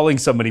they're calling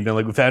somebody, being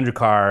like, "We found your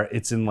car.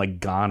 It's in like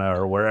Ghana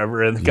or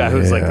wherever." And the guy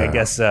was like, I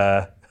guess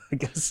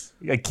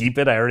I keep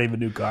it. I already have a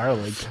new car.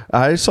 Like,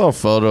 I saw a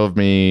photo of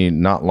me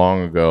not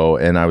long ago,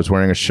 and I was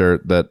wearing a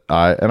shirt that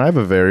I have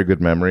a very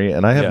good memory,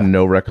 and I have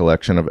no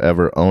recollection of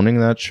ever owning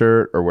that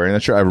shirt or wearing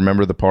that shirt. I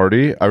remember the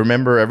party. I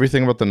remember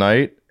everything about the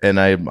night, and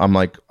I'm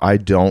like, I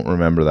don't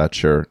remember that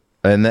shirt.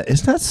 And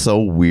isn't that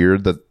so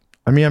weird that,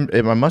 I mean,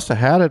 I must have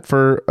had it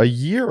for a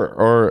year,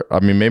 or I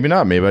mean, maybe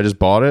not. Maybe I just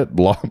bought it.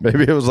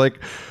 Maybe it was like,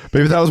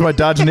 maybe that was my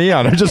Dodge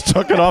Neon. I just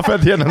took it off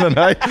at the end of the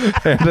night,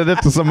 handed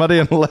it to somebody,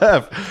 and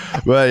left.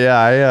 But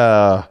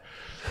yeah,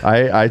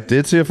 I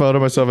did see a photo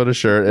of myself in a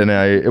shirt, and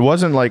it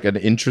wasn't like an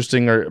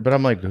interesting, but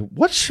I'm like,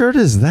 what shirt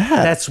is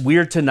that? that's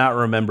weird to not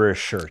remember a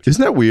shirt.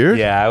 Isn't that weird?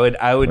 Yeah, I would.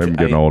 I'm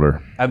getting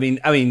older. I mean,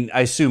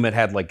 I assume it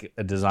had like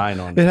a design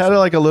on it. It had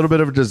like a little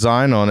bit of a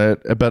design on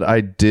it, but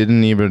I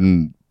didn't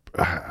even.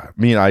 I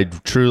mean, I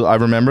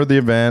remember the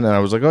event, and I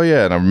was like, oh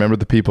yeah, and I remember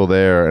the people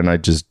there, and I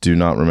just do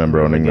not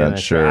remember owning that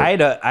shirt. I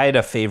had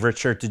a favorite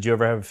shirt. Did you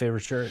ever have a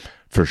favorite shirt?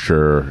 For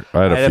sure.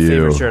 I had a few.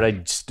 Favorite shirt. I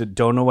just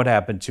don't know what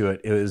happened to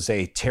it. It was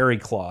a terry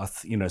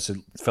cloth, so it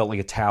felt like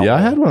a towel. Yeah,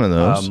 I had one of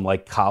those.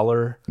 Like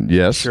collar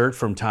shirt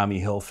from Tommy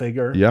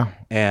Hilfiger. Yeah.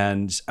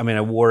 And I mean,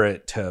 I wore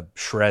it to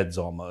shreds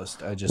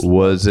almost.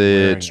 Was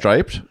it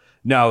striped?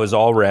 No, it was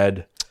all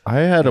red.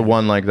 I had a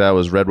one like that,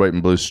 was red, white,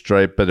 and blue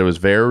striped, but it was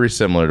very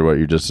similar to what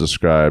you just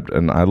described.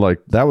 And I like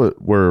that.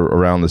 We're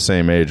around the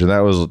same age, and that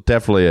was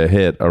definitely a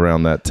hit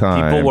around that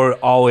time. People were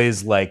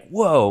always like,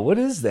 "Whoa, what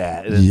is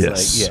that?" And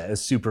it's like,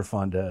 it's super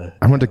fun to.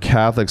 I went to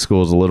Catholic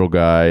school as a little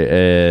guy,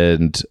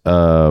 and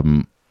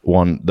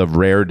the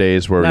rare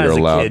days where you're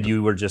allowed. As a kid,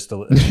 you were just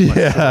a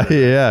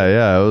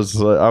yeah.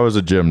 I was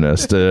a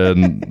gymnast,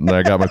 and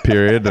I got my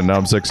period, and now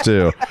I'm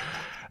 6'2".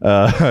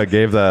 I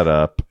gave that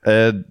up,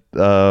 and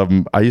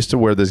I used to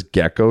wear this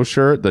gecko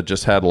shirt that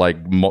just had like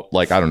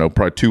I don't know,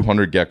 probably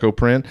 200 gecko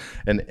print.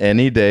 And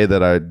any day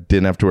that I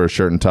didn't have to wear a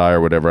shirt and tie or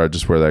whatever, I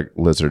just wear that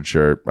lizard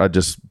shirt. I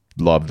just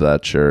loved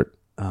that shirt.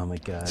 Oh my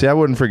god! See, I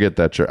wouldn't forget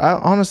that shirt.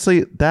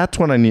 Honestly, that's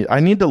what I need. I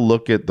need to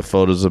look at the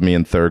photos of me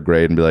in third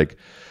grade and be like,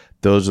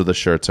 those are the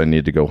shirts I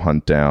need to go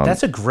hunt down.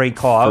 That's a great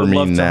call. I would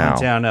love to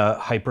hunt down a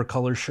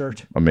hypercolor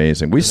shirt.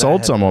 Amazing. We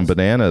sold some on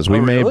Bananas. We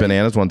made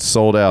Bananas once,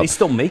 sold out. They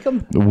still make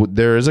them?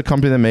 There is a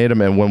company that made them,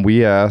 and when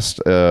we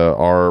asked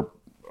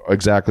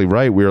exactly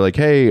right, we were like,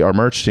 hey, our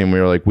merch team, we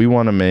were like, we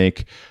want to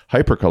make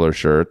hypercolor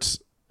shirts,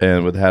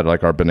 and it had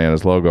like our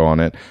Bananas logo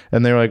on it.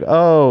 And they were like,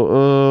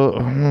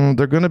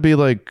 they're going to be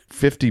like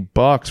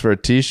 $50 for a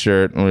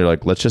t-shirt. And we were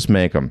like, let's just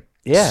make them.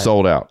 Yeah.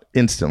 Sold out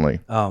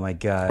instantly. Oh my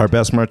God. Our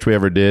best merch we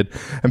ever did.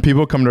 And people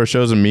would come to our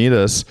shows and meet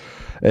us,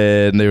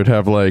 and they would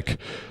have like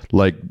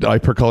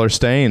hypercolor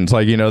stains.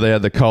 Like, they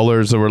had the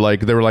colors that were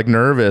like, they were like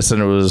nervous,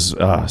 and it was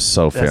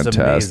so fantastic.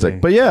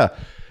 Amazing. But yeah,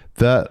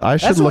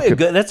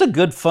 that's a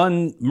good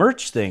fun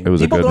merch thing.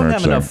 People don't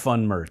have enough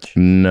fun merch.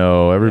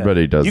 No,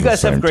 everybody does. You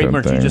guys have great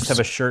merch. Things. You just have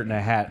a shirt and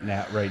a hat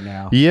right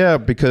now. Yeah,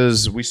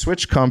 because we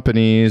switched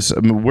companies.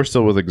 I mean, we're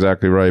still with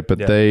Exactly Right,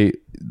 but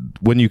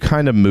when you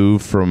kind of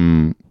move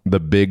from the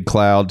big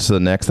cloud to the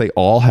next, they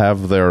all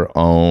have their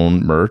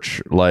own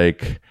merch.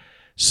 Like,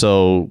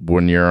 so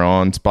when you're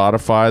on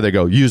Spotify, they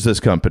go, use this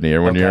company.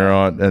 Or when you're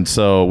on, and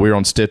so we're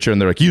on Stitcher, and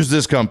they're like, use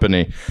this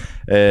company.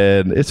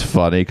 And it's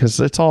funny because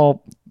it's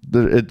all,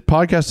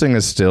 podcasting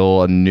is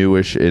still a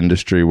newish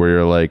industry where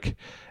you're like,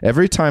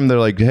 every time they're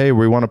like, hey,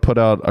 we want to put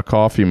out a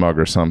coffee mug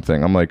or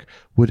something, I'm like,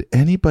 would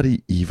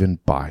anybody even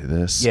buy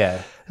this?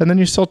 Yeah. And then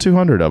you sell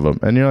 200 of them,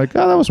 and you're like,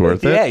 oh, that was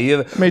worth it.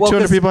 Yeah, made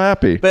 200 people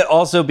happy. But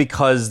also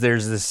because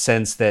there's this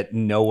sense that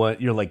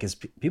you're like,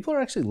 people are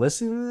actually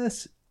listening to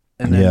this?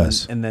 And then,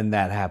 and then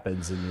that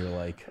happens, and you're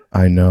like,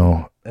 I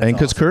know. And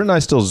because Kurt and I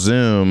still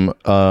Zoom,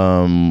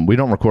 we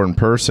don't record in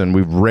person.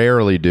 We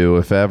rarely do,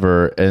 if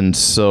ever. And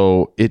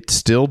so it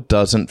still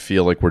doesn't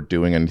feel like we're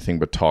doing anything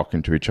but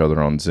talking to each other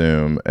on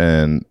Zoom.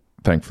 And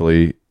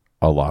thankfully,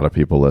 a lot of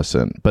people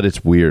listen. But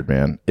it's weird,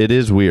 man. It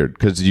is weird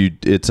because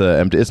it's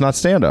not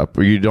stand up,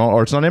 or it's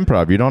not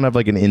improv. You don't have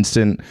like an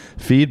instant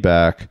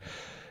feedback,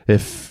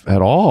 if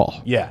at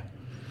all. Yeah,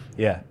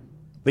 yeah.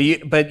 But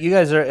you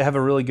guys have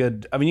a really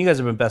good. I mean, you guys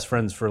have been best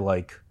friends for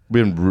like.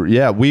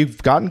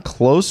 We've gotten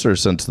closer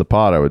since the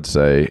pod, I would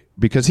say,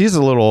 because he's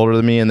a little older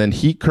than me, and then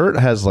Kurt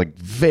has like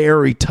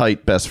very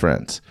tight best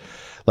friends,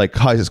 like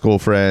high school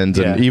friends,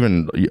 and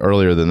even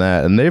earlier than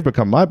that, and they've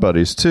become my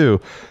buddies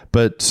too.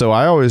 But so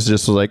I always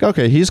just was like,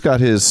 okay, he's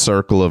got his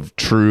circle of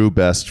true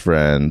best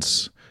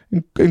friends,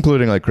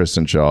 including like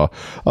Kristen Shaw.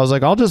 I was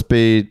like, I'll just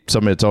be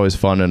somebody that's always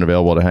fun and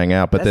available to hang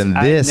out. But then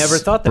this never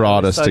thought that.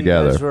 Brought us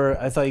together.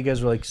 I thought you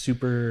guys were like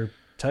super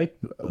tight.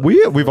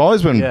 We've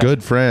always been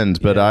good friends,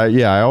 but I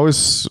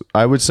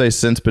would say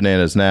since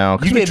Bananas now,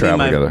 because we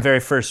travel together. My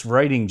very first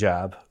writing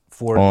job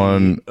for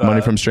on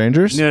Money from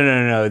Strangers. No.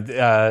 Night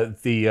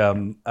of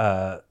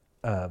the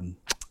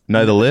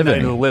Living. Night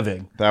of the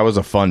Living. That was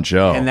a fun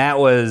show. And that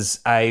was,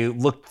 I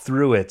looked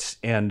through it,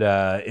 and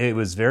it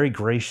was very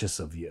gracious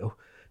of you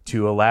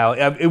to allow.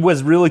 It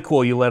was really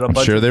cool. You let a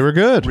bunch they were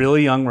good.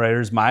 really young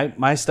writers.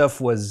 My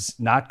stuff was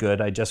not good.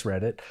 I just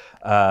read it,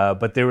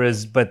 but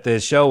the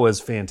show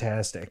was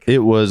fantastic. It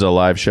was a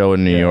live show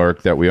in New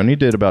York that we only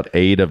did about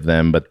 8 of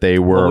them, but they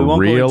were we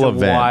won't real go into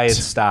events. why it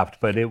stopped,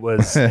 but it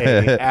was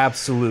a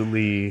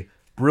absolutely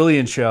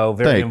brilliant show.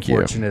 Very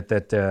unfortunate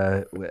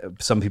that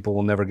some people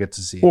will never get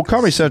to see it. Well,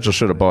 Comedy Central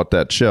should have bought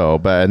that show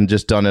and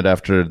just done it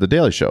after The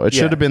Daily Show. It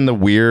should have been the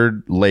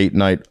weird late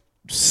night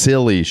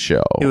silly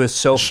show. It was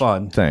so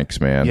fun. Thanks,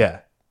 man.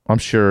 Yeah. I'm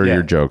sure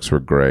your jokes were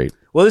great.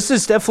 Well, this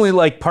is definitely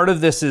like part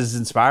of this is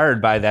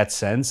inspired by that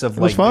sense of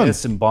like fun.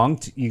 this and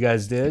Bunked you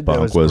guys did.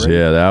 Bunk was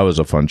great. that was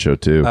a fun show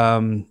too.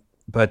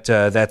 But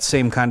that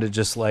same kind of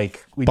just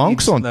like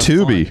Bunk's on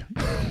Tubi.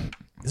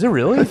 Is it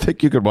really? I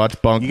think you could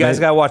watch Bunk. You guys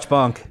got to watch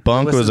Bunk.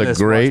 Bunk Listen was to a this,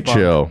 great watch Bunk.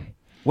 show.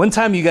 One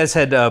time you guys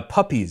had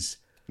puppies.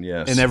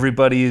 Yes. And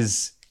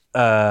everybody's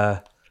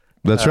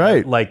That's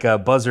right. like a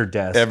buzzer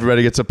desk.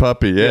 Everybody gets a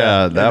puppy.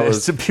 Yeah, that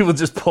was. So people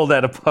just pulled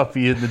out a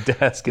puppy in the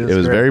desk. It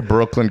was great. Very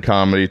Brooklyn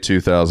Comedy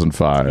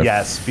 2005.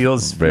 Yes,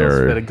 feels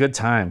been a good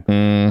time.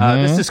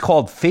 This is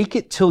called Fake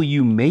It Till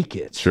You Make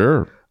It.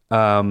 Sure.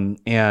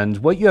 And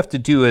what you have to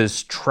do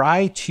is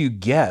try to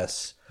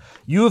guess.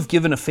 You have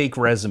given a fake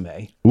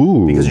resume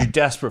because you're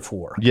desperate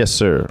for. Yes,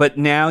 sir. But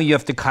now you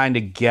have to kind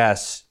of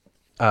guess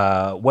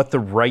what the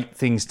right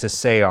things to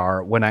say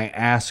are when I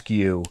ask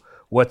you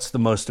what's the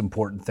most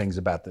important things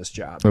about this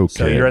job. Okay.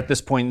 So you're at this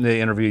point in the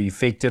interview, you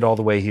faked it all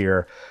the way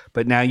here,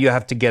 but now you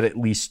have to get at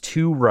least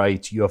 2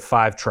 right. You have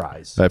 5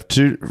 tries.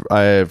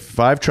 I have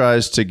 5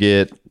 tries to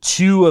get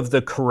 2 of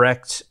the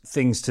correct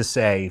things to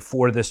say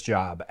for this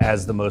job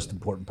as the most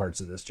important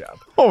parts of this job.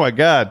 Oh my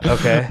God.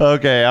 Okay.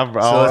 Okay.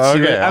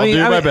 I'll do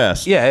my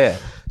best. Yeah.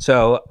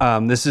 So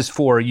this is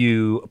for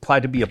you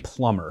applied to be a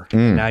plumber.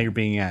 Now you're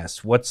being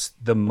asked, what's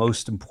the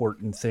most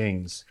important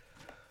things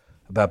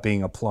about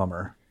being a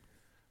plumber?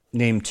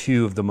 Name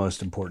 2 of the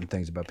most important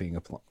things about being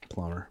a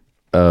plumber.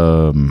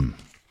 And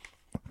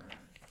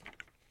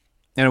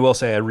I will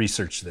say I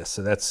researched this,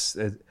 so that's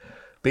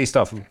based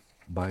off of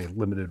my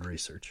limited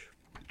research.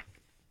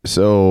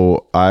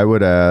 So I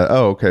would add.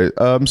 Oh, okay.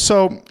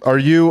 So are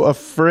you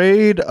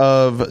afraid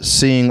of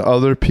seeing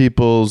other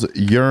people's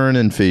urine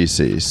and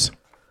feces?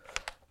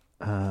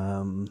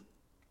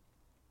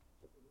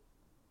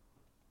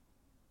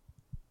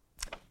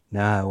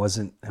 Nah, it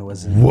wasn't.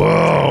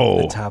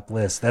 Whoa. The top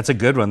list. That's a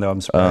good one, though.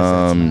 I'm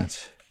surprised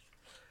that's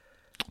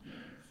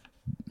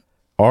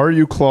not. Are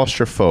you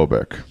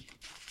claustrophobic?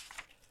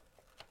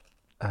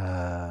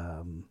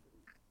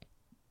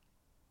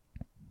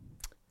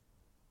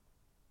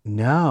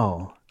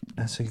 No.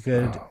 That's a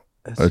good.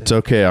 It's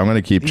okay. I'm going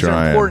to keep These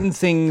trying. are important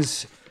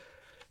things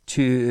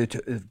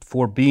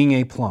for being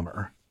a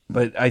plumber.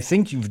 But I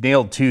think you've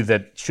nailed 2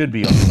 that should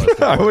be on the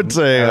list. I would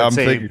say I'm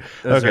thinking.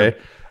 Okay.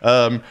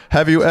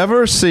 Have you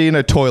ever seen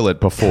a toilet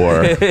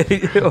before?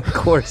 Of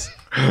course.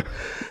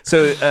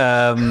 So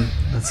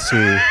let's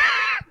see.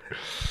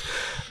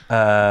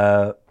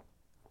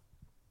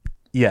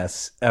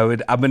 Yes, I'm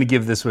going to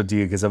give this one to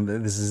you because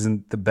this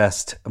isn't the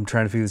best. I'm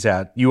trying to figure this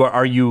out.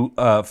 Are you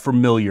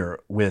familiar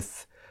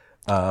with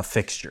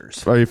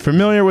fixtures? Are you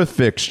familiar with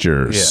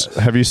fixtures? Yes.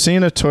 Have you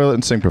seen a toilet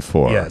and sink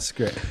before? Yes,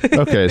 great.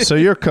 Okay, so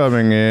you're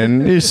coming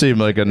in. You seem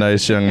like a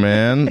nice young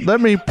man.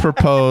 Let me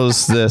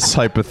propose this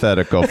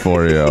hypothetical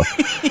for you.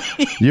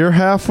 You're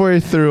halfway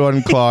through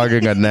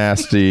unclogging a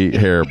nasty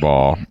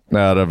hairball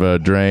out of a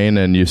drain,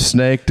 and you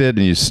snaked it,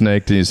 and you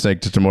snaked it, and you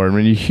snaked it some more. And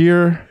when you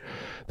hear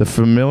the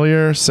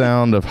familiar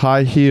sound of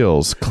high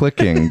heels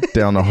clicking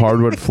down the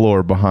hardwood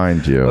floor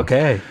behind you.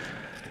 Okay.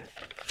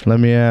 Let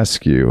me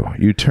ask you,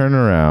 you turn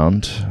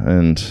around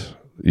and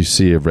you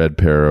see a red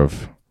pair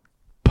of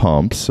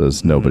pumps,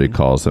 as nobody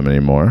calls them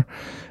anymore,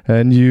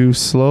 and you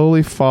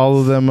slowly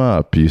follow them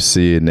up. You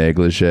see a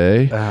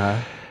negligee,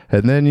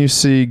 and then you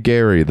see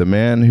Gary, the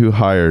man who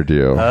hired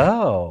you.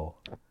 Oh.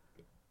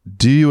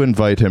 Do you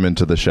invite him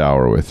into the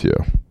shower with you?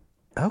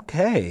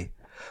 Okay.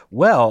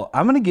 Well,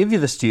 I'm going to give you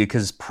this to you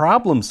because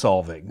problem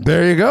solving.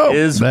 There you go.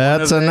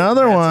 That's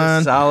another one.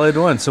 That's a solid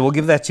one. So we'll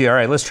give that to you. All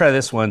right, let's try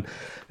this one.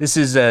 This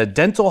is a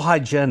dental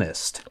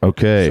hygienist.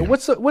 Okay. So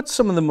what's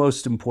some of the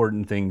most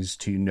important things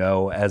to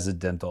know as a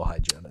dental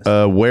hygienist?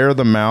 Where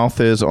the mouth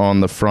is on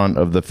the front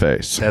of the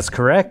face. That's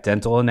correct.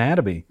 Dental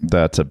anatomy.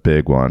 That's a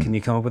big one. Can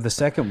you come up with a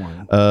second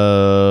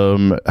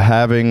one?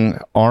 Having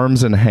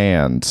arms and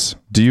hands.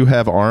 Do you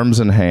have arms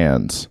and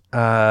hands?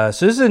 So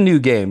this is a new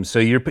game. So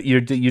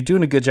you're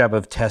doing a good job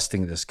of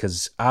testing this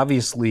because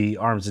obviously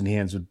arms and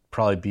hands would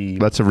probably be.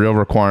 That's a real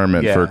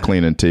requirement for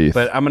cleaning teeth.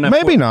 But I'm gonna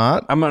maybe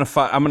not. I'm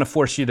gonna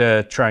force you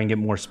to try and get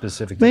more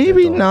specific.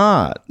 Maybe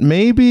not.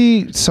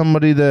 Maybe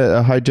somebody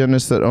a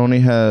hygienist that only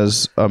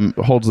has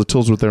holds the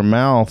tools with their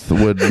mouth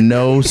would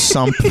know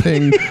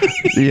something.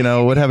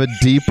 Would have a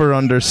deeper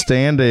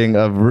understanding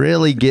of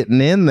really getting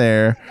in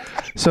there.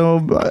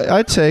 So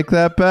I take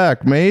that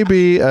back.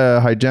 Maybe a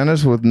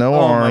hygienist with no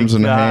arms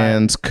and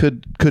hands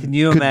could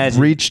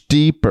reach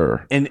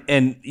deeper.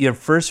 And your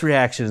first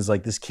reaction is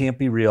like, this can't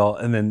be real,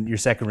 and then your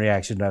second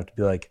reaction would have to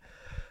be like,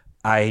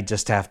 I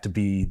just have to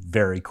be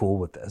very cool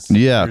with this.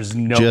 Yeah, there's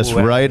no just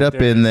way. right up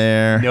in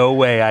there. No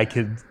way I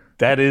could.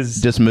 That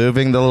is just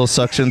moving the little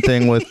suction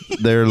thing with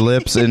their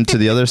lips into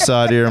the other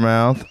side of your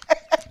mouth.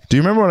 Do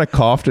you remember when I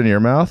coughed in your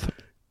mouth?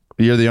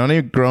 You're the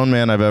only grown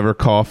man I've ever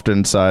coughed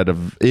inside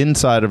of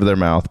their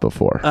mouth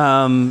before.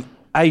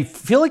 I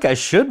feel like I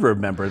should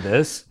remember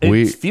this.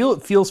 It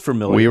feels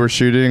familiar. We were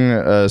shooting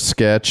a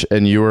sketch,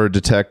 and you were a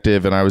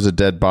detective, and I was a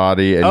dead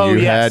body,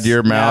 and had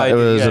your mouth. It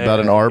was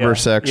about an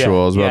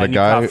arbor-sexual. It was about a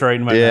guy. Right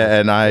in my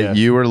mouth. And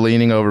you were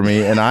leaning over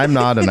me, and I'm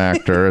not an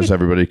actor, as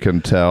everybody can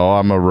tell.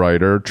 I'm a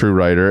writer, true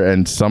writer,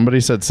 and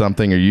somebody said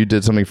something, or you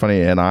did something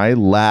funny, and I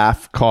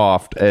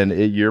coughed, and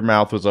your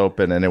mouth was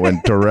open, and it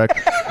went direct.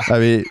 I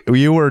mean,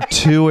 you were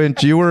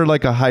 2-inch. You were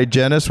like a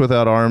hygienist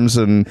without arms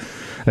and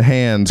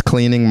hands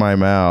cleaning my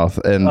mouth.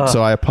 And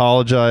so I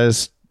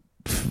apologize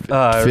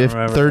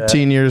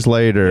 13 years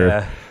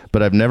later,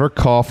 but I've never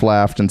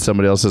laughed in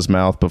somebody else's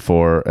mouth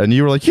before. And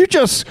you were like, you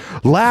just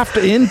laughed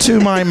into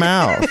my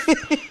mouth.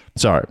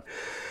 Sorry.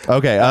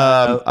 Okay.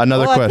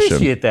 Another question. I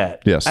appreciate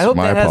that. Yes. I hope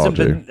my that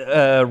apology. hasn't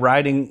been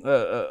riding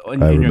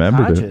in your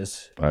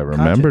conscious. I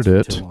remembered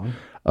it.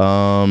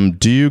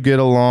 Do you get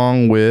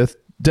along with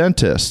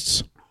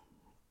dentists?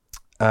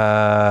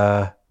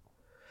 Not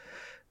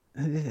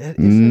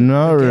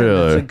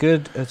really.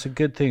 That's a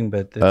good thing,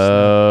 but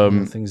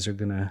things are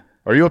gonna.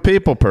 Are you a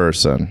people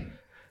person?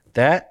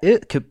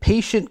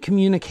 Patient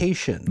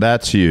communication.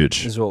 That's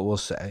huge. Is what we'll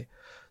say.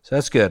 So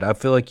that's good. I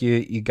feel like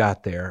you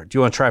got there. Do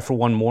you want to try for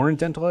one more in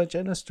dental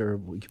hygienist, or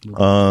we can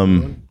move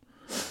on?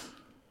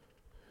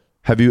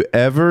 Have you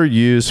ever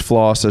used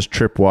floss as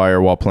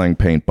tripwire while playing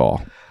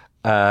paintball?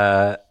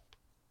 I'm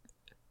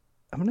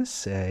gonna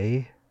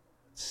say.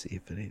 Let's see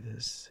if any of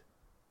this.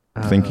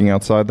 Thinking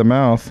outside the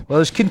mouth. Well,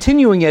 there's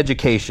continuing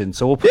education,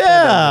 so we'll put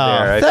that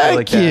over there.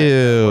 Thank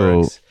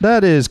you.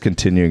 That is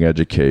continuing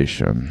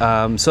education.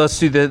 So let's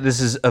do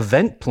this is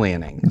event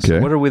planning. Okay.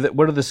 So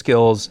what are the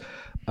skills?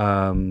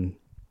 Yeah.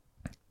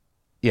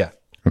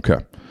 Okay.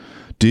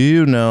 Do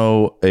you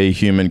know a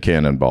human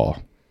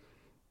cannonball?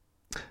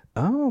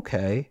 Oh,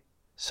 okay.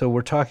 So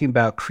we're talking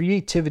about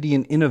creativity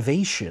and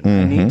innovation.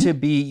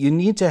 You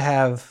need to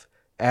have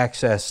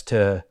access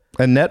to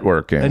and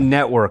networking. A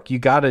network. You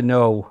got to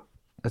know.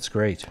 That's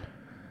great.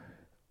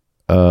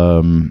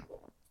 Can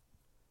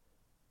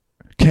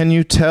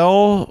you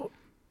tell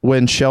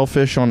when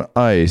shellfish on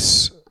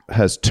ice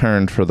has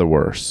turned for the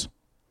worse?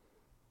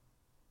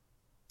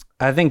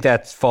 I think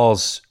that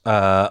falls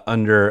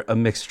under a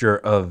mixture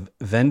of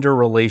vendor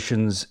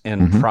relations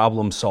and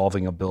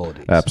problem-solving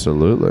abilities.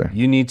 Absolutely.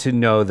 You need to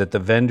know that the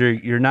vendor,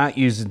 you're not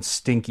using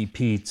Stinky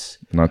Pete's.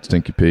 Not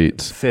Stinky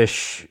Pete's.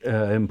 Fish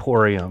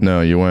Emporium.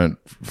 No, you went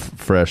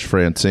Fresh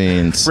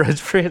Francine's. Fresh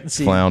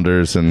Francine.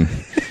 Flounders and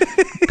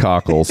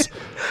cockles.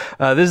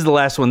 This is the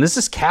last one. This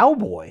is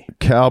cowboy.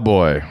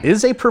 Cowboy.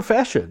 Is a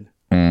profession.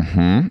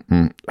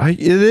 It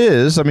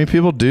is. I mean,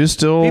 people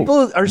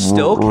are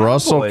still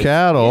rustle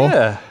cattle.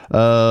 Yeah.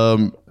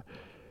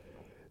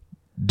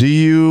 Do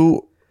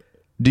you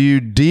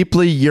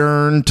deeply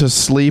yearn to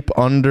sleep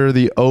under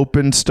the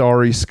open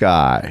starry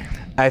sky?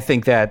 I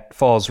think that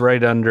falls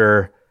right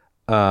under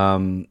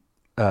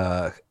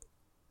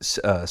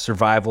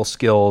survival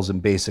skills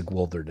and basic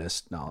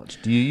wilderness knowledge.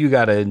 You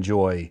got to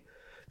enjoy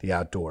the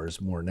outdoors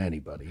more than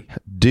anybody.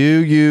 Do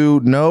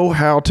you know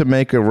how to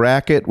make a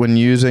racket when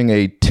using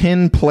a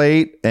tin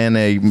plate and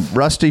a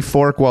rusty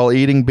fork while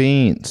eating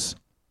beans?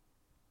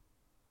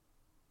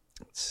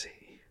 Let's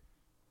see.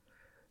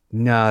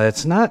 No,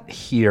 that's not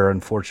here,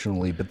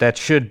 unfortunately, but that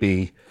should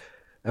be.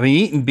 I mean,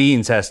 eating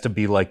beans has to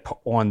be like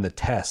on the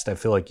test. I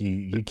feel like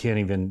you can't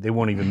even. They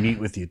won't even meet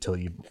with you till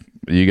you.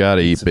 You got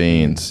to eat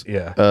beans.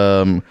 Yeah.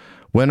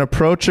 When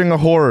approaching a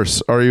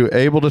horse, are you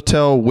able to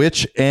tell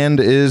which end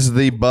is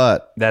the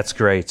butt? That's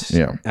great.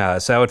 Yeah.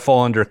 So that would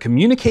fall under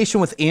communication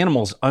with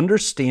animals,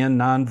 understand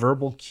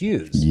nonverbal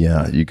cues.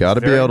 Yeah, you got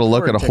to be able to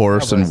look at a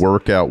horse and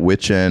work out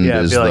which end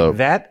is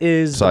that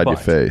is side the you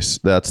face.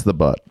 That's the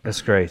butt.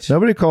 That's great.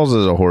 Nobody calls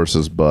it a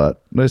horse's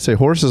butt. They say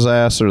horse's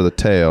ass or the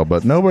tail,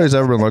 but nobody's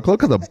ever been like,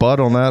 look at the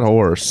butt on that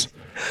horse.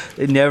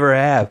 They never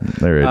have.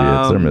 They're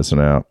idiots. They're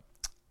missing out.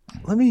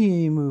 Let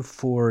me move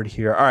forward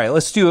here. All right,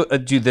 let's do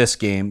this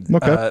game.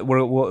 Okay.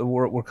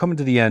 We're coming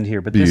to the end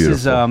here, but this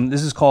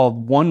is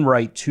called One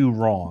Right, Two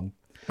Wrong.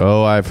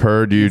 Oh, I've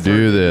heard you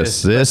do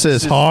this. This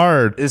is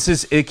hard.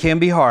 It can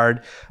be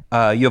hard.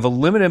 You have a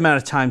limited amount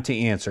of time to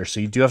answer, so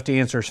you do have to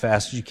answer as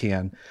fast as you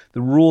can.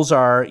 The rules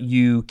are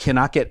you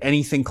cannot get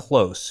anything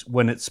close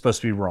when it's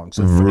supposed to be wrong.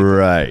 So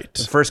Right.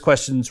 the first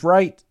question's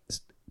right,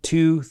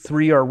 2,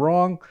 3 are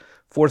wrong,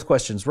 fourth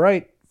question's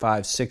right,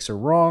 5, 6 are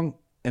wrong,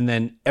 and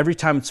then every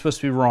time it's supposed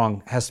to be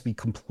wrong, it has to be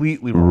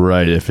completely wrong.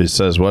 Right. If it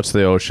says, what's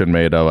the ocean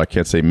made of? I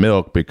can't say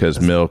milk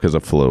because milk is a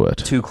fluid.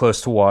 Too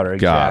close to water,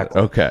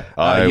 exactly. God. Okay.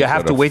 You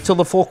have to wait till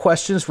the full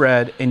question's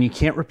read, and you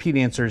can't repeat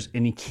answers,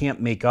 and you can't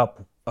make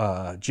up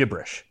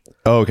gibberish.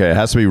 Okay. It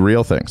has to be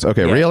real things.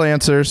 Okay. Yeah. Real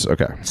answers.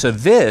 Okay. So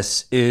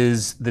this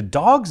is the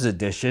dogs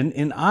edition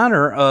in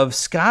honor of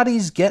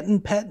Scotty's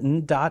Gettin'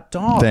 Pettin' Dog.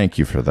 Thank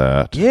you for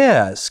that.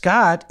 Yeah,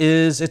 Scott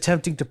is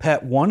attempting to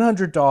pet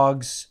 100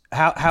 dogs.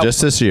 How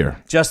Just this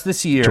year. Just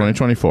this year.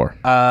 2024.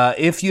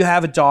 If you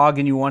have a dog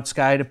and you want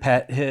Scotty to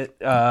pet it,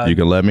 You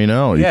can let me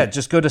know. yeah,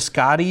 just go to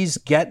Scotty's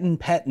Gettin'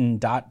 Pettin'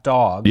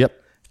 Dog. Yep.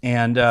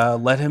 And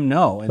let him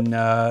know, and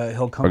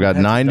he'll come. I got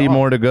 90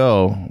 more to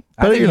go.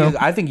 But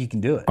I think you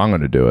can do it. I'm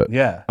going to do it.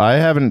 Yeah. I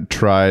haven't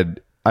tried.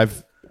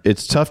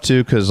 It's tough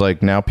too because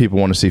like now people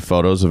want to see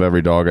photos of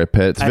every dog I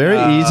pet. It's very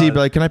easy, but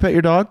like, can I pet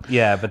your dog?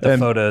 Yeah, but the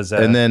photos.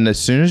 And then as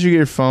soon as you get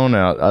your phone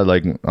out,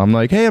 I'm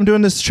like, hey, I'm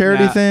doing this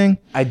charity thing.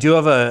 I do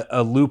have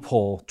a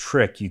loophole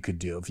trick you could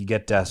do if you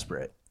get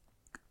desperate,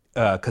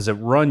 because at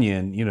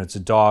Runyon, it's a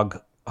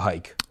dog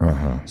hike.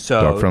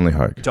 So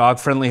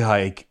dog-friendly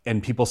hike,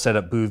 and people set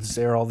up booths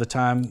there all the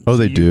time. Oh,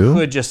 they do? You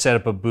could just set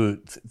up a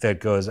booth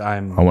that goes, I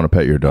want to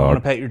pet your dog. I want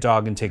to pet your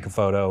dog and take a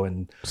photo.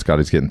 And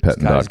Scotty's getting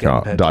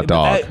petting.com.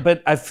 .dog.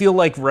 But I feel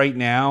like right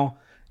now,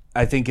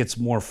 I think it's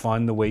more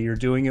fun the way you're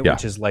doing it,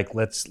 which is like,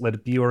 let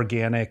it be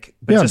organic.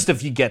 But just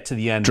if you get to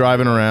the end.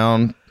 Driving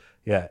around.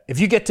 Yeah. If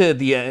you get to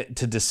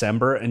to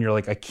December and you're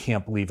like, I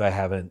can't believe I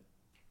haven't.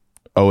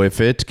 Oh,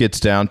 if it gets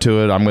down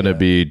to it, I'm going to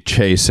be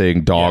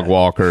chasing dog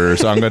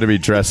walkers. I'm going to be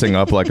dressing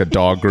up like a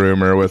dog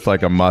groomer with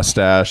like a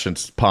mustache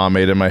and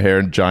pomade in my hair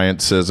and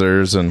giant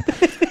scissors and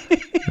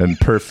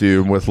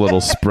perfume with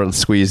little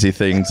squeezy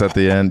things at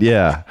the end.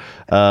 Yeah.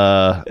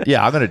 I'm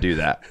going to do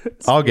that.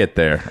 I'll get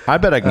there. I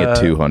bet I can get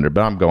 200,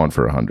 but I'm going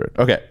for 100.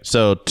 Okay.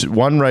 So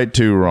 1 right,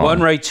 2 wrong.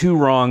 1 right, 2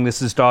 wrong.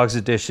 This is Dogs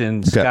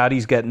Edition. Okay.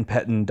 Scotty's Gettin'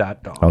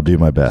 Pettin.dog. I'll do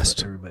my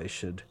best. Everybody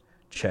should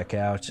check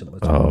out.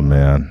 Oh,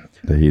 man.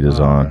 The heat is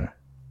on.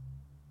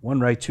 1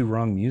 right, 2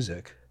 wrong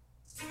music.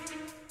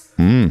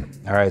 All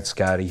right,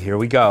 Scotty, here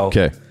we go.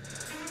 Okay.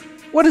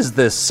 What is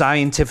the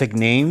scientific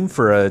name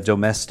for a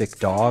domestic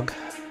dog?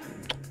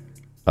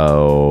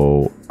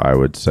 Oh, I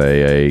would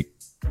say a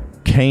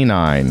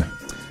canine.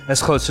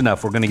 That's close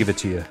enough. We're going to give it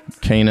to you.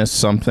 Canis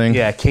something?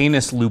 Yeah,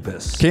 Canis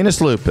lupus.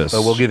 Canis lupus.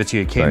 But we'll give it to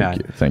you, canine.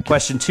 Thank you.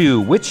 Question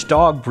 2. Which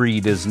dog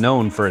breed is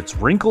known for its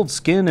wrinkled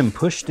skin and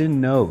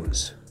pushed-in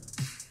nose?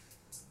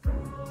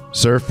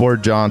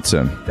 Surfboard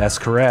Johnson. That's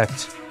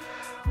correct.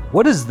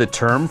 What is the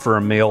term for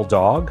a male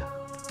dog?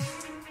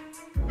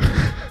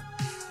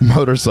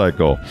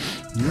 Motorcycle.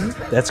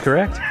 That's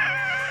correct.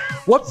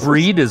 What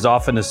breed is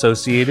often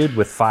associated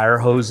with fire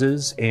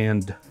hoses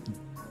and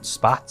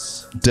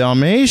spots?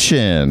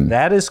 Dalmatian.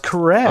 That is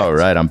correct. All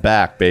right, I'm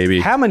back,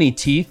 baby. How many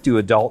teeth do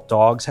adult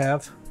dogs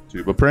have?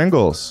 Tube of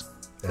Pringles.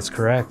 That's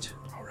correct.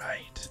 All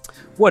right.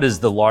 What is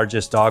the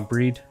largest dog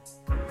breed?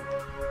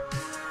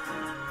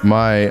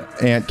 My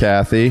Aunt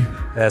Kathy.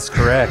 That's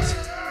correct.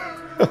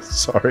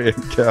 Sorry,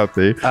 Aunt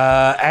Kathy.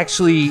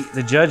 Actually,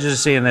 the judges are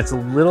saying that's a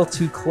little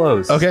too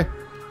close. Okay.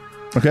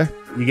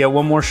 You get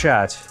one more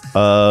shot.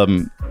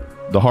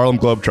 The Harlem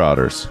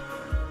Globetrotters.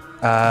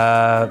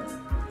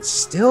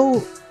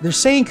 Still, they're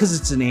saying because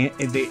it's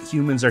the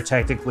humans are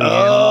technically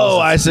animals. Oh,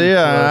 I see.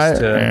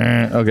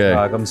 Okay.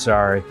 Dog, I'm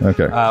sorry.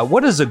 Okay.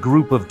 What is a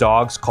group of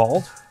dogs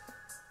called?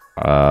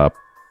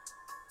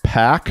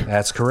 Pack.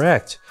 That's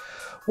correct.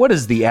 What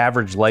is the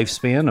average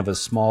lifespan of a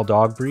small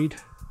dog breed?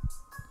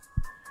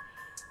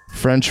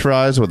 French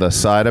fries with a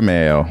side of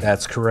mayo.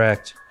 That's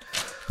correct.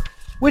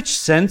 Which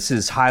sense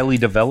is highly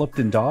developed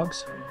in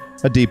dogs?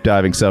 A deep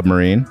diving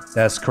submarine.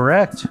 That's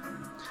correct.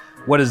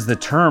 What is the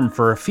term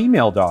for a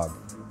female dog?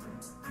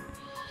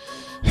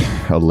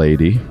 A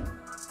lady.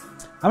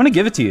 I'm going to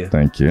give it to you.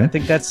 Thank you. I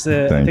think that's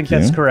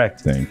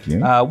correct. Thank you.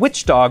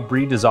 Which dog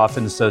breed is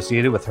often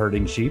associated with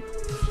herding sheep?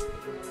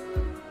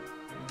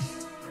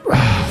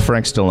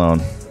 Frank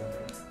Stallone.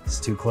 It's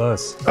too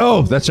close.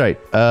 Oh, that's right.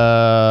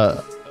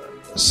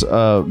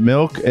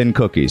 Milk and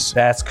cookies.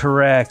 That's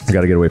correct. I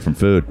got to get away from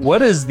food.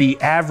 What is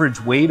the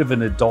average weight of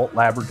an adult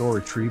Labrador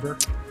Retriever?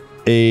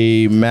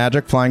 A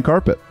magic flying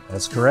carpet.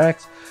 That's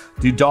correct.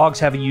 Do dogs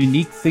have a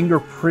unique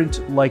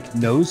fingerprint-like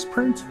nose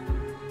print?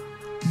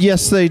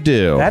 Yes, they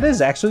do. That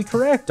is actually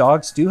correct.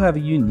 Dogs do have a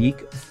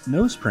unique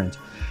nose print.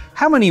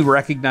 How many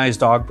recognized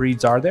dog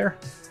breeds are there?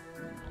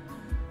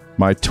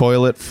 My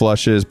toilet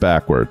flushes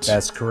backwards.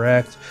 That's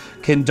correct.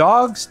 Can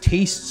dogs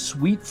taste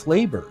sweet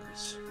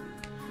flavors?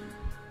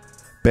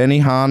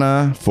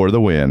 Benihana for the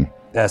win.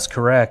 That's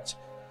correct.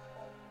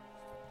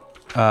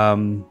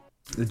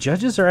 The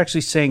judges are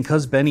actually saying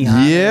because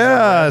Benihana.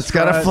 Yeah, it's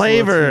got a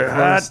flavor.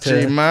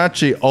 Hachi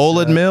machi.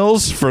 Oled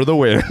Mills for the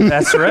win.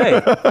 That's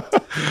right.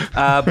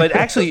 But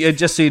actually,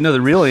 just so you know,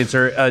 the real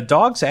answer,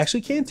 dogs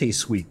actually can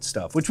taste sweet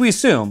stuff, which we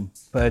assume.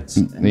 But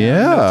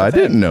yeah, I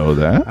didn't know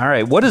that. All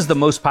right. What is the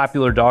most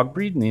popular dog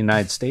breed in the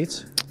United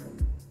States?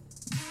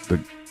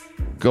 The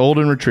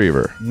Golden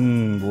Retriever.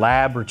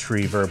 Lab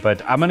Retriever,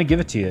 but I'm going to give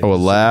it to you. Oh, a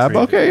lab?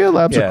 Okay, yeah,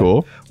 labs are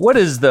cool. What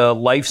is the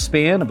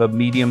lifespan of a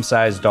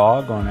medium-sized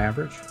dog on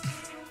average?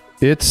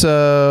 It's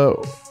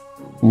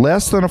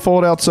less than a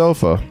fold-out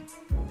sofa.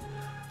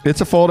 It's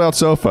a fold-out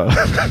sofa.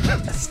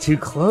 That's too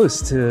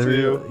close to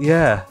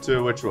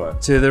To which one?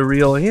 to the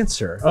real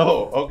answer.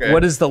 Oh, okay.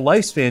 What is the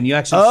lifespan? You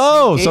actually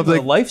gave something.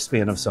 the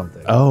lifespan of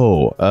something.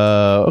 Oh,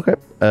 okay.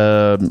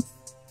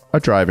 A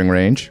driving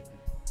range.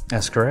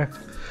 That's correct.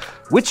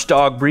 Which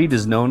dog breed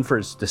is known for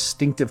its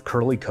distinctive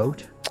curly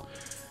coat?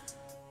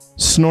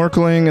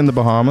 Snorkeling in the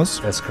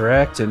Bahamas. That's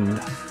correct. And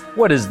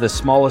what is the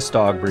smallest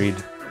dog breed?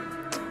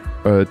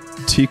 A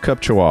teacup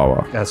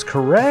Chihuahua. That's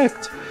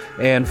correct.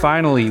 And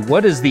finally,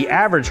 what is the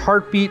average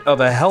heartbeat of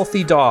a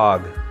healthy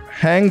dog?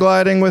 Hang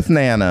gliding with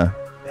Nana.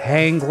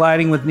 Hang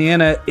gliding with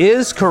Nana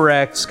is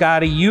correct.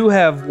 Scotty, you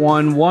have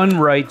won 1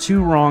 right,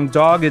 2 wrong,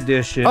 dog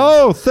edition.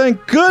 Oh,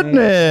 thank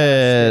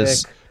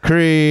goodness.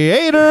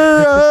 Creator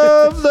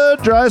of the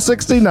Dry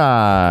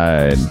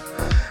 69.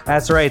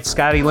 That's right,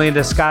 Scotty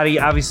Landes. Scotty,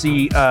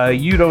 obviously,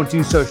 you don't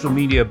do social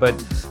media, but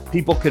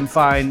people can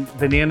find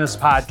Bananas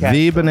Podcast.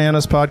 The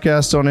Bananas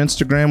Podcast on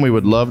Instagram. We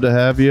would love to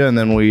have you. And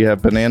then we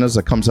have Bananas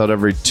that comes out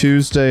every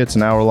Tuesday. It's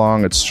an hour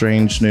long. It's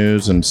strange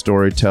news and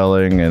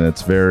storytelling, and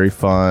it's very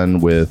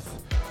fun with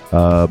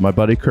my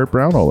buddy Kurt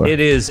Brownoller. It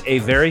is a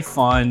very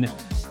fun,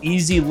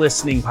 easy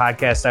listening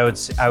podcast. I would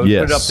put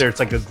it up there. It's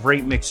like a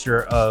great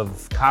mixture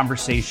of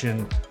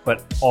conversation,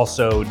 but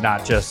also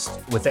not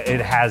just with it.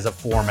 It has a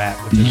format.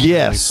 Which is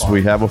yes,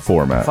 really we have a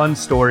format. Fun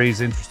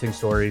stories, interesting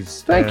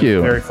stories. Thank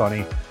you. Very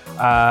funny.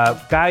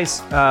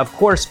 Guys, of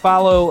course,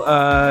 follow,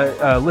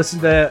 listen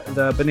to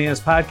the Bananas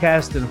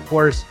Podcast, and of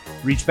course,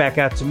 reach back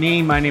out to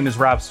me. My name is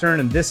Rob Stern,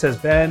 and this has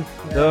been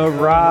the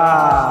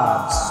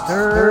Rob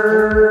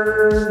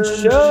Stern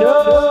Show.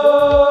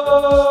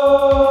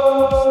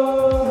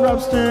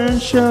 Rob Stern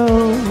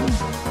Show.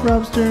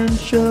 Rob Stern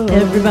Show.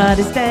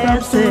 Everybody's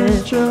dancing.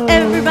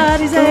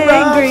 Everybody's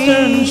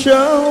angry.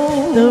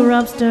 The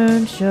Rob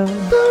Stern Show.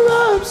 The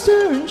Rob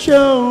Stern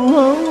Show.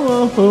 The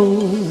Rob Stern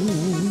Show.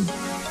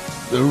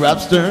 The Rob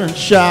Stern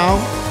Show.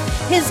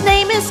 His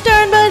name is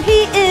Stern, but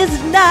he is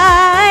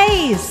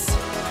nice.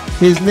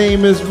 His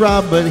name is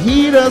Rob, but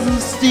he doesn't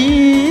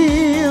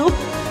steal.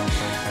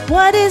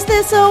 What is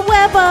this, a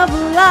web of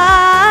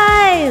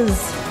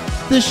lies?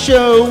 The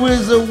show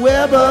is a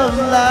web of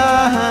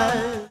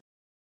lies.